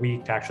gives them a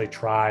week to actually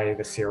try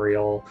the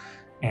cereal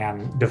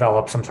and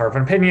develop some sort of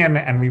an opinion.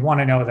 And we want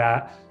to know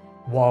that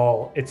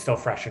while it's still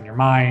fresh in your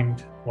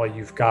mind, while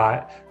you've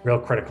got real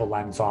critical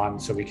lens on,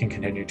 so we can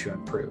continue to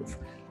improve.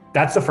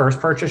 That's the first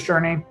purchase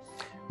journey.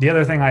 The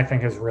other thing I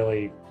think is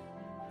really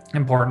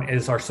important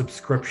is our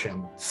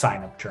subscription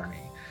sign-up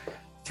journey.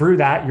 Through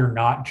that, you're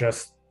not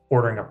just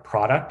ordering a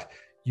product,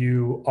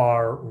 you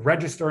are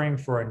registering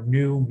for a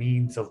new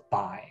means of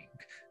buying,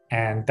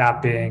 and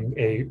that being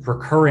a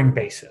recurring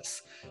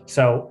basis.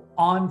 So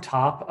on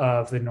top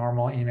of the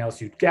normal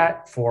emails you'd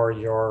get for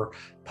your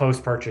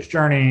post-purchase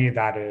journey,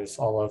 that is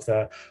all of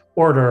the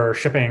order,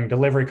 shipping,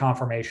 delivery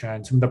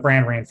confirmation, some of the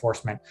brand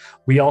reinforcement,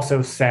 we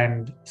also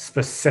send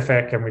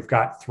specific, and we've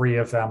got 3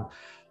 of them,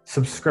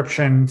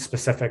 subscription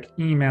specific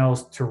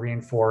emails to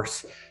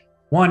reinforce,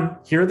 one,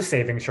 here are the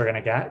savings you're going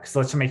to get, because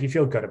let's make you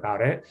feel good about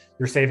it.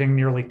 You're saving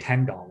nearly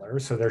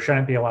 $10, so there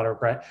shouldn't be a lot of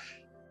regret.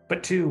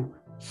 But 2,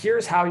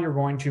 here's how you're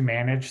going to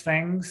manage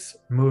things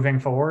moving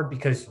forward,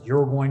 because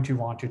you're going to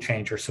want to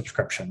change your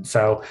subscription.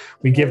 So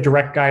we give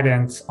direct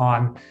guidance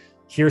on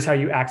here's how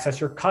you access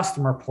your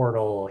customer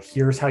portal.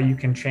 Here's how you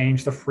can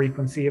change the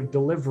frequency of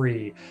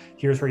delivery.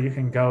 Here's where you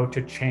can go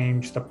to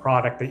change the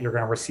product that you're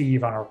going to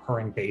receive on a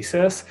recurring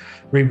basis.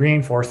 We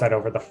reinforce that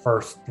over the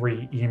first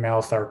 3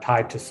 emails that are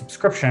tied to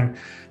subscription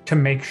to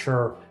make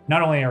sure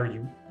not only are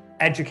you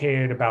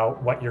educated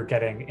about what you're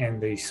getting in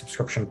the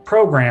subscription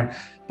program,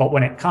 but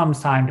when it comes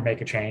time to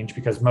make a change,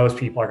 because most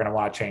people are going to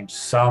want to change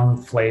some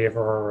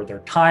flavor or their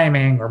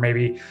timing, or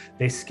maybe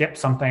they skip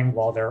something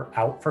while they're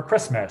out for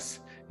Christmas,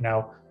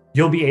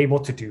 you'll be able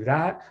to do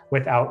that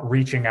without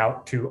reaching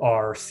out to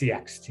our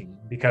CX team,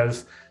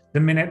 because the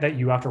minute that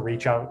you have to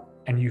reach out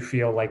and you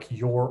feel like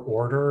your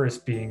order is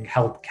being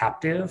held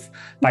captive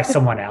by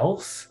someone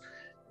else,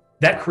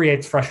 that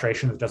creates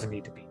frustration that doesn't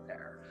need to be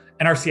there.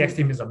 And our CX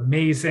team is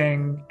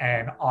amazing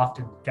and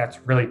often gets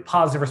really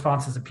positive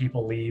responses, and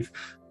people leave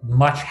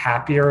much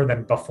happier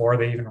than before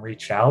they even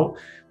reached out.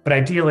 But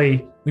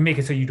ideally, we make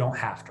it so you don't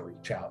have to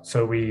reach out.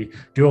 So we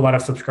do a lot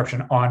of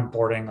subscription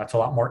onboarding that's a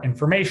lot more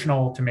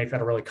informational to make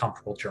that a really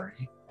comfortable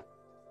journey.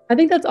 I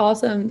think that's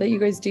awesome that you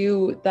guys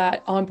do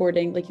that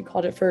onboarding, like you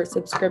called it, for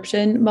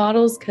subscription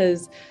models,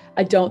 because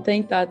I don't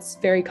think that's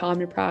very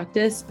common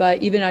practice.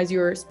 But even as you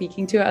were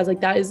speaking to it, I was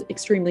like, that is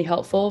extremely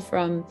helpful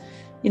from,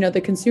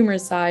 the consumer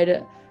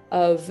side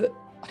of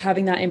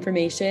having that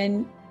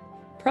information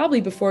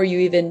probably before you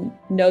even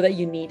know that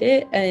you need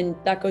it. And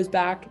that goes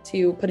back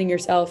to putting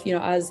yourself,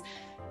 as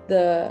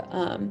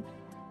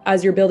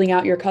you're building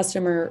out your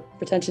customer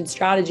retention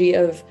strategy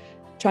of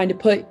trying to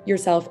put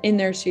yourself in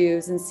their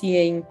shoes and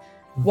seeing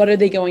what are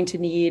they going to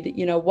need,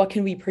 what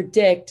can we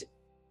predict,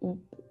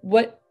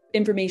 what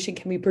information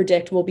can we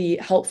predict will be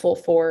helpful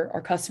for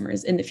our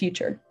customers in the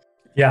future.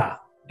 Yeah.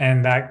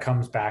 And that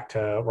comes back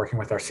to working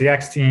with our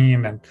CX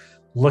team and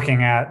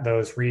looking at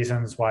those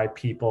reasons why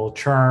people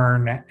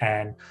churn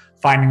and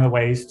finding the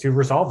ways to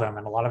resolve them.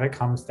 And a lot of it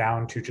comes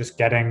down to just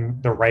getting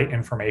the right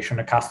information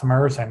to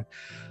customers. And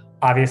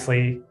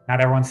obviously, not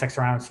everyone sticks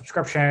around in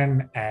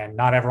subscription and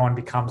not everyone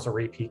becomes a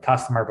repeat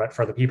customer. But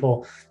for the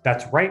people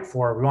that's right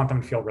for, we want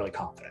them to feel really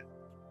confident.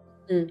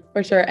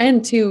 For sure.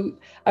 And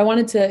I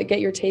wanted to get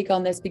your take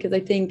on this because I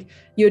think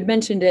you had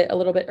mentioned it a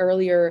little bit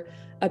earlier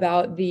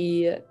about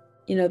the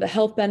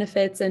health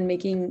benefits and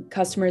making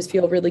customers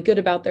feel really good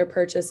about their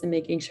purchase and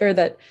making sure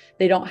that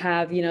they don't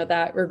have,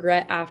 that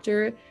regret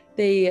after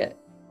they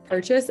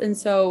purchase. And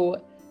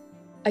so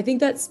I think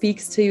that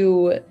speaks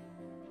to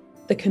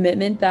the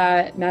commitment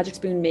that Magic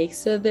Spoon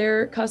makes to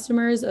their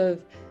customers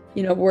of,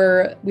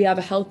 we have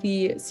a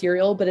healthy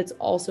cereal, but it's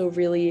also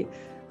really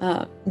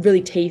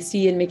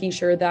tasty, and making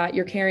sure that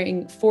you're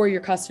caring for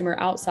your customer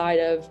outside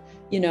of,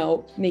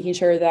 making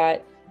sure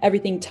that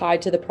everything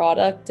tied to the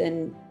product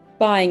and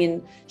buying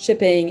and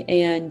shipping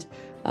and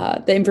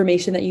the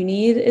information that you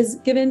need is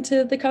given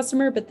to the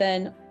customer, but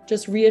then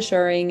just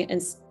reassuring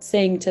and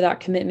saying to that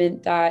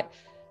commitment that,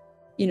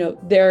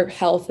 their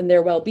health and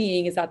their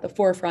well-being is at the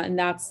forefront. And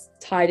that's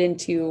tied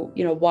into,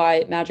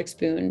 why Magic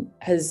Spoon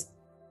has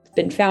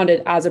been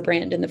founded as a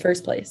brand in the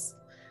first place.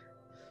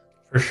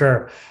 For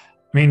sure.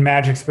 I mean,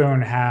 Magic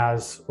Spoon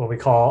has what we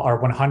call our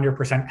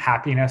 100%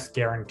 happiness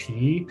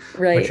guarantee,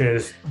 right, which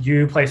is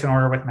you place an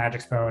order with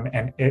Magic Spoon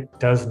and it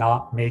does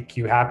not make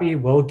you happy,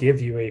 we'll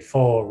give you a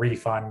full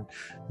refund,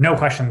 no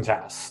questions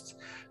asked.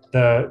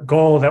 The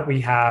goal that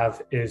we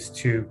have is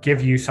to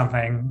give you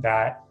something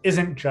that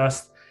isn't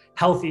just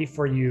healthy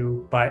for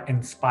you, but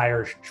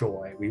inspires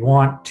joy. We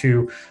want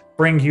to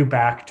bring you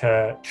back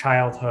to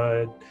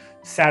childhood,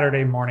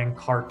 Saturday morning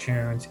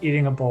cartoons,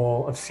 eating a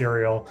bowl of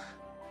cereal,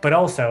 but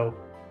also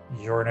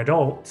you're an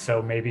adult,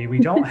 so maybe we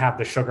don't have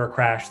the sugar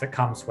crash that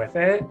comes with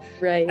it.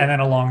 Right. And then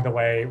along the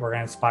way, we're going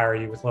to inspire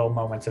you with little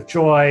moments of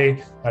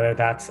joy, whether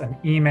that's an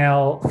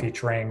email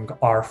featuring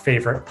our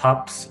favorite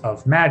pups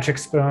of Magic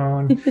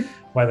Spoon,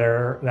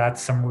 whether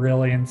that's some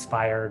really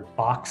inspired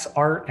box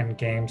art and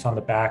games on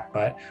the back.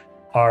 But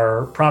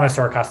our promise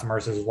to our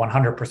customers is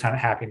 100%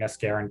 happiness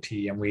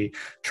guarantee, and we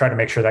try to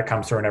make sure that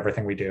comes through in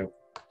everything we do.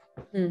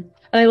 And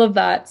I love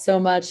that so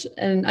much.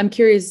 And I'm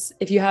curious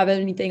if you have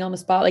anything on the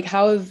spot, like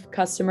how have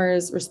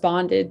customers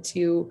responded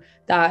to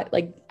that,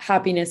 like,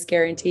 happiness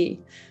guarantee?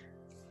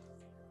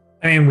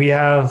 I mean, we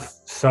have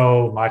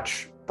so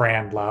much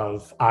brand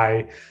love.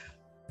 I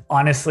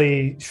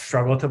honestly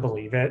struggle to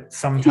believe it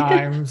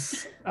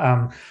sometimes.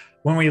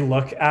 When we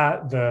look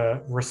at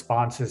the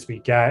responses we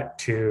get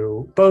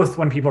to both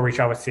when people reach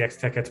out with CX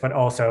tickets, but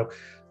also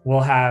we'll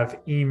have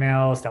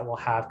emails that we'll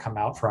have come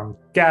out from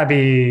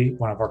Gabby,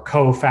 one of our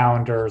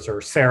co-founders,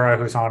 or Sarah,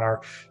 who's on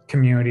our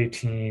community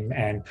team,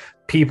 and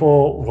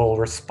people will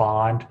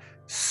respond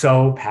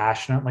so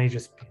passionately,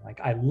 just being like,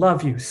 I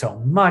love you so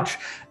much.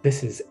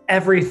 This is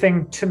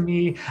everything to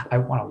me. I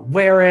want to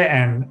wear it.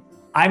 And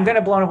I'm going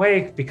to blown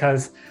away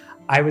because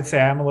I would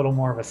say I'm a little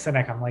more of a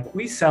cynic. I'm like,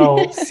 we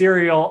sell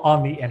cereal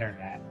on the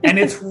internet and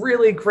it's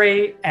really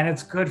great and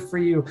it's good for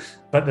you.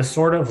 But the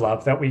sort of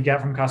love that we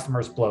get from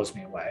customers blows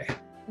me away.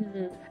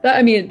 Mm-hmm.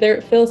 I mean,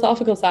 their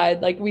philosophical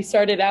side, like we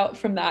started out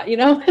from that,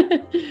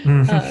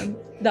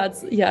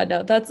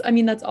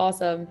 that's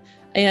awesome.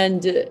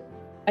 And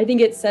I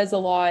think it says a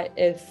lot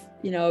if,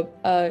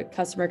 a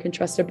customer can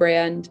trust a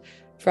brand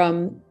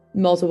from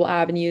multiple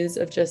avenues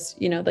of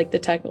just, like the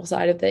technical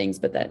side of things,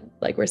 but then,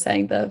 like we're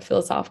saying, the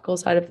philosophical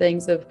side of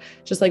things of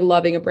just like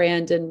loving a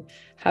brand and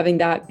having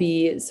that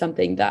be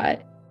something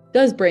that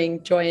does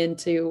bring joy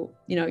into,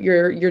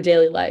 your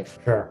daily life.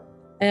 Sure.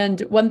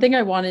 And one thing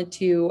I wanted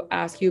to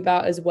ask you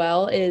about as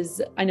well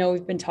is, I know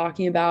we've been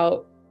talking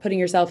about putting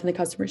yourself in the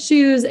customer's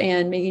shoes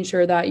and making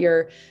sure that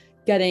you're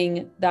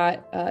getting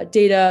that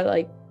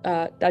data,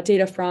 that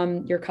data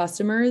from your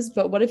customers.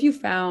 But what have you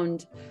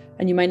found,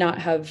 and you might not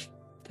have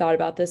thought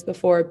about this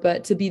before,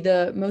 but to be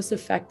the most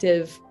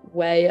effective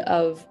way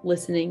of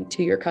listening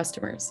to your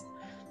customers?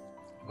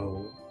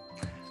 Oh,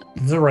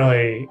 this is a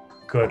really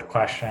good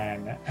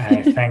question. And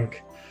I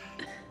think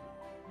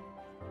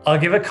I'll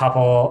give a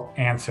couple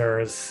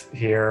answers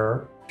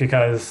here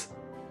because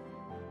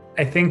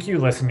I think you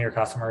listen to your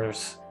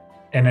customers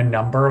in a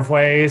number of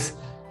ways.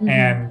 Mm-hmm.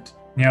 And,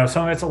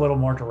 some of it's a little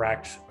more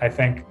direct. I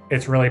think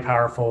it's really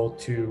powerful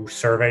to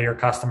survey your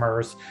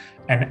customers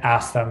and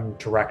ask them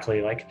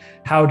directly, like,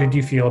 how did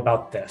you feel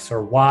about this?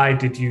 Or why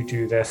did you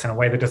do this, in a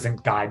way that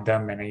doesn't guide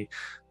them in a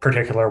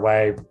particular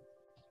way.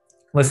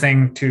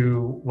 Listening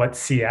to what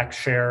CX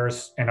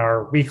shares in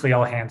our weekly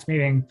all hands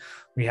meeting.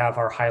 We have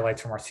our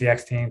highlights from our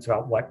CX teams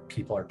about what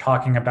people are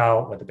talking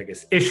about, what the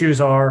biggest issues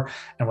are,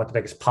 and what the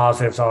biggest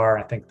positives are.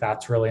 I think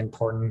that's really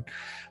important.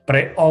 But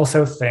I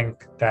also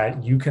think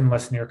that you can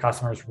listen to your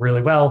customers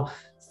really well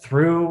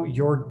through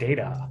your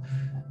data.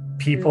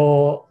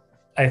 People,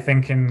 I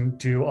think, can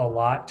do a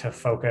lot to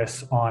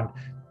focus on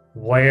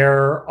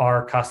where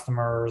are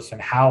customers and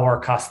how are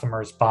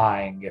customers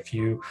buying. If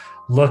you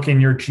look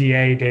in your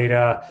GA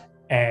data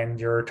and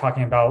you're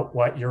talking about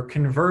what your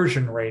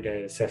conversion rate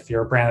is. If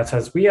you're a brand that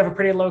says, we have a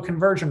pretty low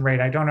conversion rate,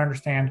 I don't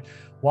understand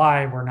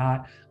why we're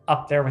not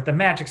up there with the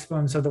Magic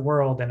Spoons of the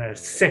world and a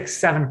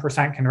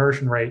 6-7%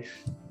 conversion rate,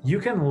 you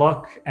can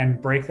look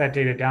and break that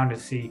data down to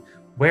see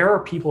where are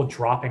people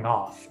dropping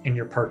off in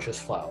your purchase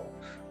flow.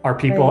 Are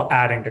people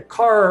adding to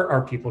cart?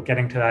 Are people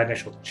getting to that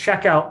initial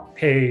checkout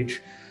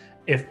page?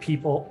 If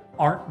people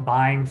aren't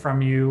buying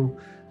from you,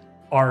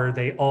 are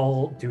they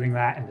all doing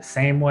that in the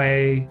same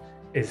way?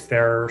 Is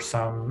there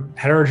some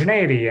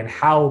heterogeneity in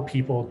how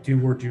people do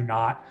or do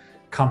not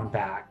come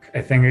back?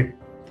 I think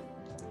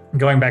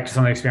going back to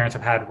some of the experience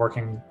I've had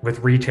working with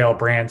retail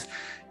brands,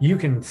 you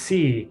can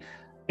see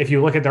if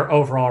you look at their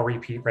overall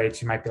repeat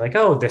rates, you might be like,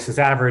 oh, this is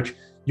average.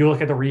 You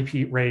look at the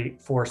repeat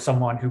rate for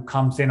someone who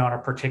comes in on a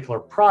particular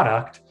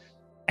product,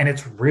 and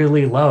it's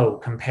really low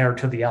compared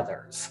to the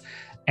others.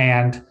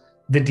 And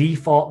the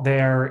default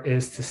there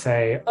is to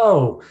say,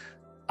 oh,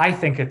 I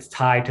think it's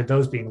tied to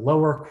those being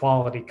lower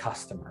quality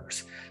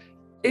customers.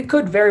 It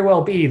could very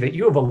well be that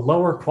you have a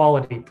lower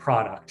quality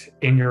product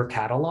in your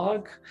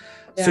catalog.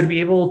 Yeah. So to be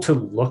able to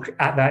look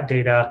at that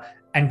data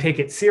and take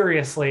it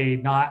seriously,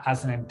 not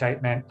as an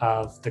indictment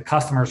of the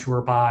customers who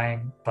are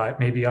buying, but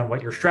maybe on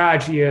what your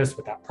strategy is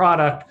with that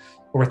product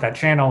or with that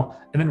channel,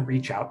 and then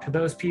reach out to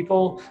those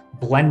people,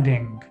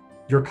 blending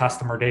your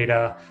customer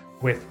data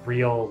with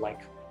real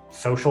like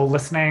social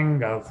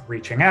listening of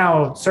reaching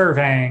out,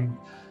 surveying,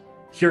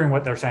 hearing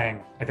what they're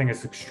saying, I think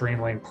is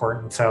extremely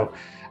important. So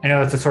I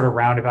know that's a sort of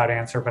roundabout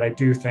answer, but I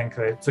do think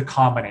that it's a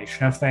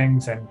combination of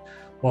things. And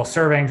while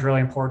surveying is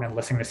really important and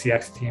listening to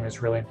CX team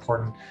is really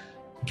important,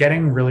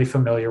 getting really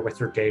familiar with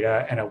your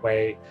data in a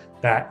way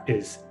that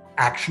is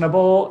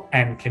actionable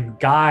and can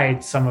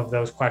guide some of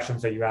those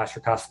questions that you ask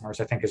your customers,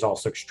 I think is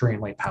also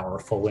extremely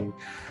powerful and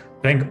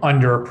I think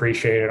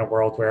underappreciated in a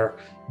world where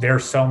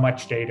there's so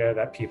much data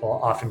that people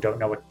often don't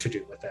know what to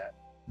do with it.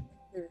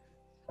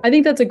 I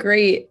think that's a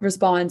great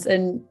response,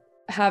 and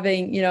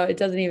having, it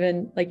doesn't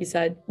even, like you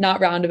said,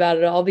 not roundabout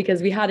at all,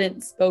 because we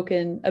hadn't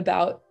spoken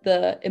about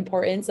the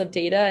importance of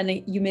data.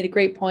 And you made a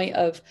great point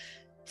of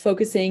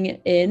focusing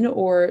in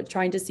or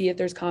trying to see if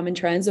there's common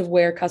trends of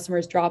where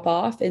customers drop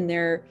off in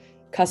their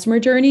customer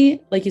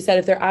journey. Like you said,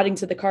 if they're adding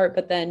to the cart,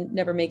 but then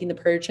never making the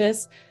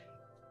purchase,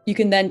 you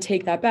can then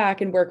take that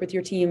back and work with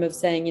your team of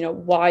saying,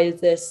 why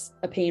is this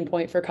a pain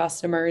point for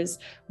customers?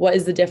 What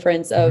is the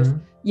difference of,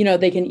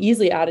 they can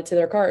easily add it to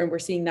their cart, and we're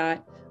seeing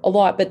that a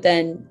lot, but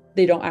then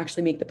they don't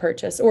actually make the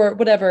purchase, or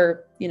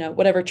whatever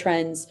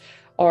trends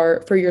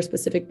are for your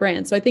specific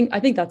brand. So I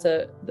think that's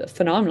a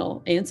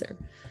phenomenal answer.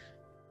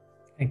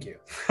 Thank you.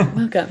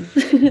 Welcome.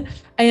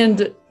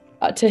 And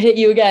to hit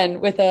you again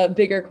with a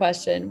bigger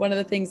question, one of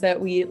the things that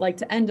we like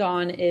to end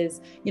on is,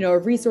 a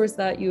resource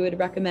that you would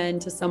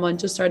recommend to someone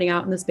just starting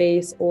out in the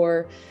space,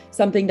 or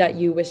something that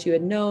you wish you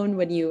had known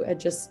when you had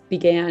just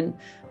began.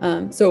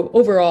 So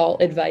overall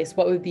advice,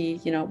 what would be,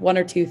 one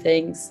or two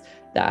things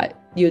that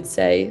you would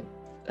say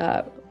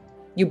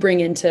you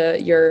bring into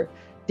your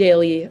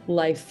daily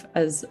life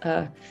as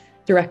a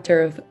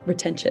director of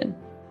retention?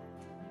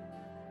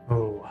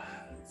 Oh,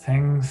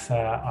 things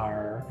that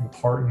are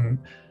important.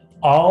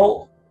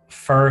 I'll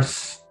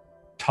first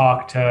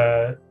talk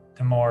to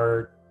the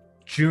more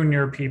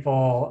junior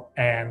people,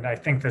 and I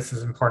think this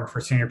is important for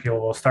senior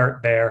people. We'll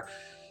start there.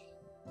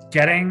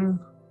 Getting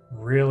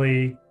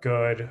really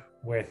good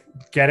with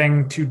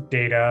getting to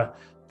data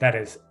that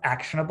is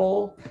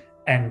actionable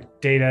and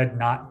data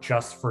not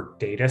just for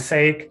data's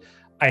sake,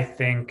 I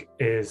think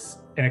is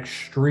an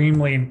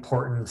extremely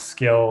important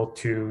skill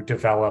to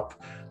develop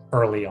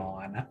early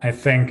on. I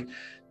think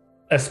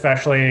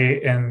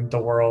especially in the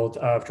world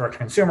of direct to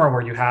consumer,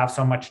 where you have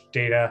so much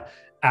data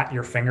at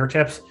your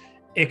fingertips,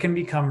 it can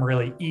become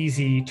really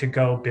easy to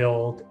go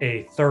build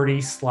a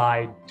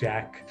 30-slide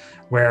deck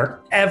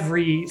where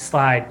every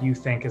slide you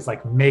think is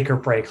like make or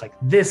break, like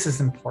this is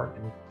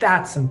important,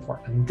 that's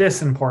important,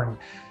 this important.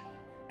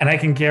 And I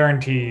can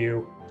guarantee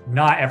you,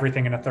 not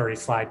everything in a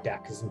 30-slide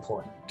deck is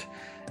important.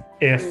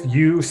 If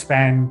you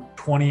spend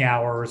 20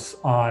 hours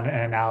on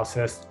an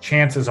analysis,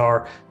 chances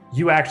are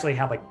you actually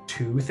have like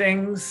two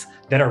things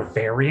that are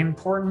very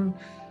important.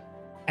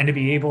 And to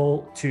be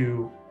able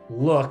to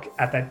look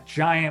at that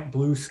giant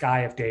blue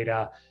sky of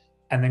data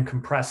and then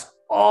compress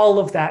all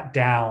of that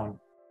down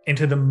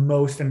into the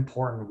most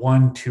important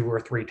 1, 2, or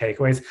 3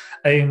 takeaways,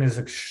 I think is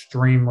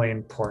extremely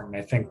important.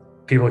 I think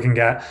people can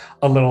get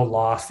a little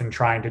lost in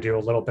trying to do a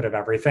little bit of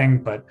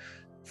everything, but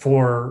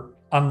for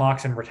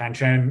unlocks and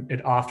retention,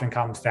 it often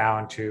comes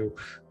down to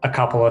a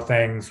couple of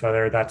things,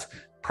 whether that's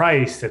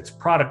price, it's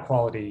product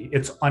quality,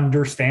 it's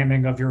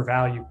understanding of your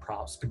value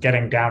props, but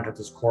getting down to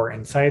those core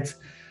insights,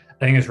 I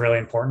think is really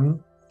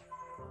important.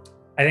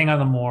 I think on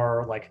the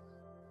more like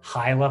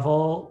high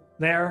level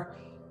there,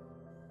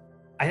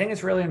 I think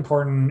it's really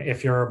important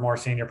if you're a more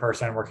senior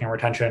person working in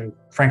retention.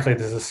 Frankly,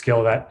 this is a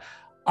skill that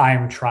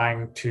I'm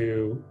trying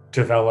to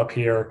develop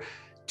here,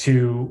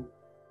 to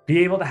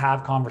be able to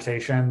have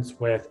conversations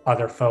with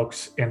other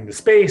folks in the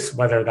space,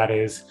 whether that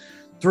is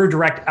through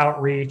direct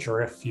outreach,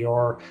 or if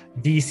you're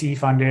VC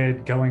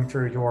funded, going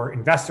through your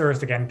investors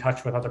to get in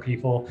touch with other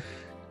people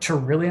to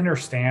really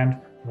understand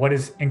what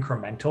is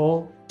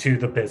incremental to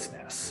the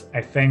business.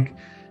 I think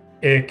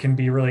it can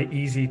be really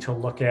easy to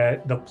look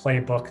at the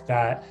playbook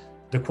that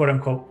the quote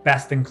unquote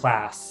best in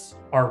class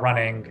are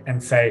running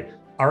and say,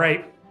 all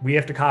right, we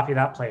have to copy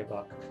that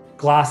playbook.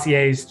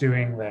 Glossier's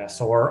doing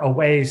this, or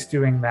Away's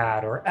doing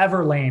that, or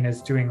Everlane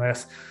is doing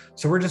this.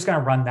 So we're just going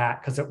to run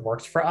that because it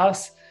works for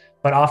us.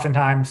 But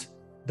oftentimes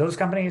those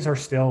companies are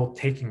still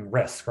taking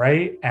risk,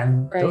 right?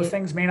 And those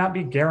things may not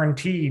be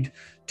guaranteed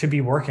to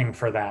be working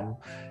for them.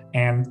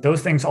 And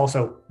those things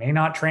also may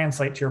not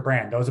translate to your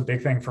brand. That was a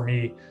big thing for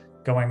me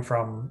going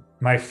from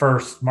my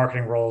first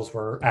marketing roles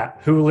were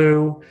at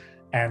Hulu,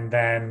 and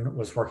then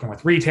was working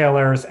with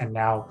retailers, and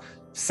now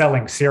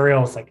selling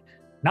cereals. Like,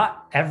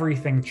 not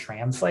everything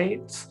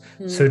translates.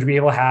 So to be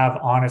able to have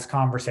honest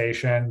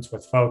conversations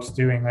with folks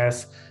doing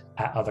this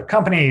at other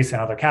companies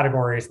and other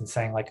categories and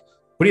saying, like,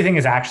 what do you think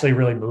is actually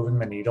really moving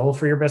the needle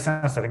for your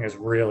business, I think is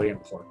really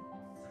important.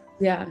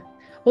 Yeah.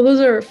 Well,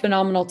 those are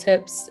phenomenal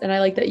tips. And I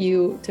like that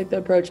you took the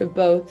approach of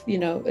both,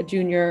 a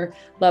junior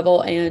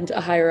level and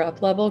a higher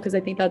up level, because I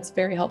think that's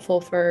very helpful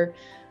for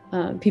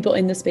people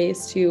in the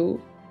space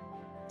to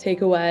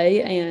take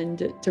away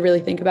and to really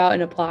think about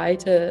and apply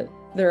to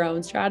their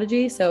own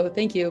strategy. So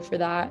thank you for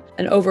that.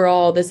 And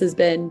overall, this has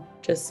been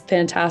just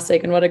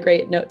fantastic, and what a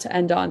great note to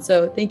end on.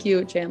 So thank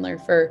you, Chandler,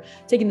 for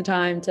taking the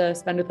time to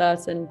spend with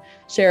us and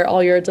share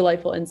all your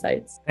delightful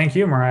insights. Thank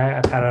you, Mariah.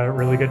 I've had a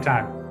really good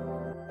time.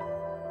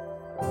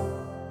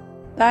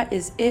 That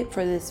is it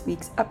for this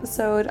week's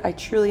episode. I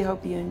truly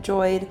hope you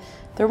enjoyed.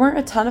 There weren't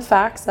a ton of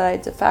facts that I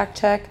had to fact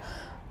check.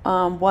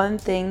 One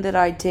thing that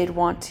I did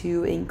want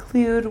to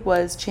include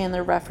was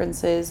Chandler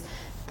references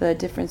the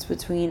difference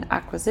between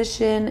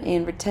acquisition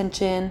and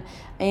retention,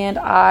 and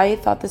I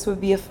thought this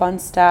would be a fun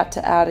stat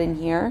to add in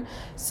here.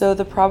 So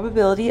the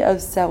probability of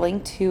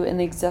selling to an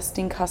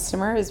existing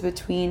customer is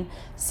between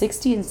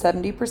 60 and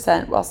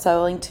 70%, while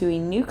selling to a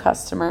new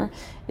customer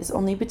is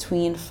only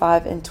between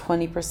 5 and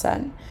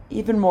 20%.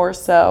 Even more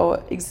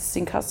so,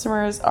 existing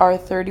customers are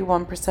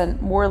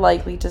 31% more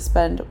likely to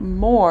spend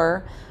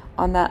more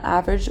on that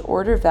average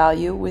order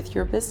value with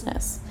your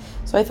business.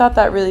 So I thought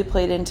that really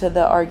played into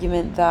the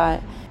argument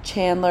that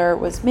Chandler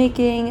was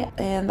making,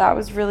 and that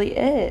was really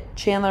it.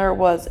 Chandler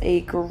was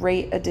a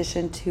great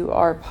addition to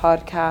our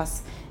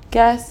podcast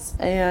guests,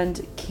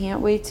 and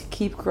can't wait to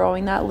keep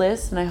growing that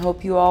list, and I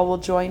hope you all will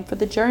join for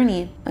the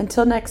journey.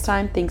 Until next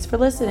time, thanks for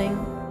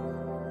listening.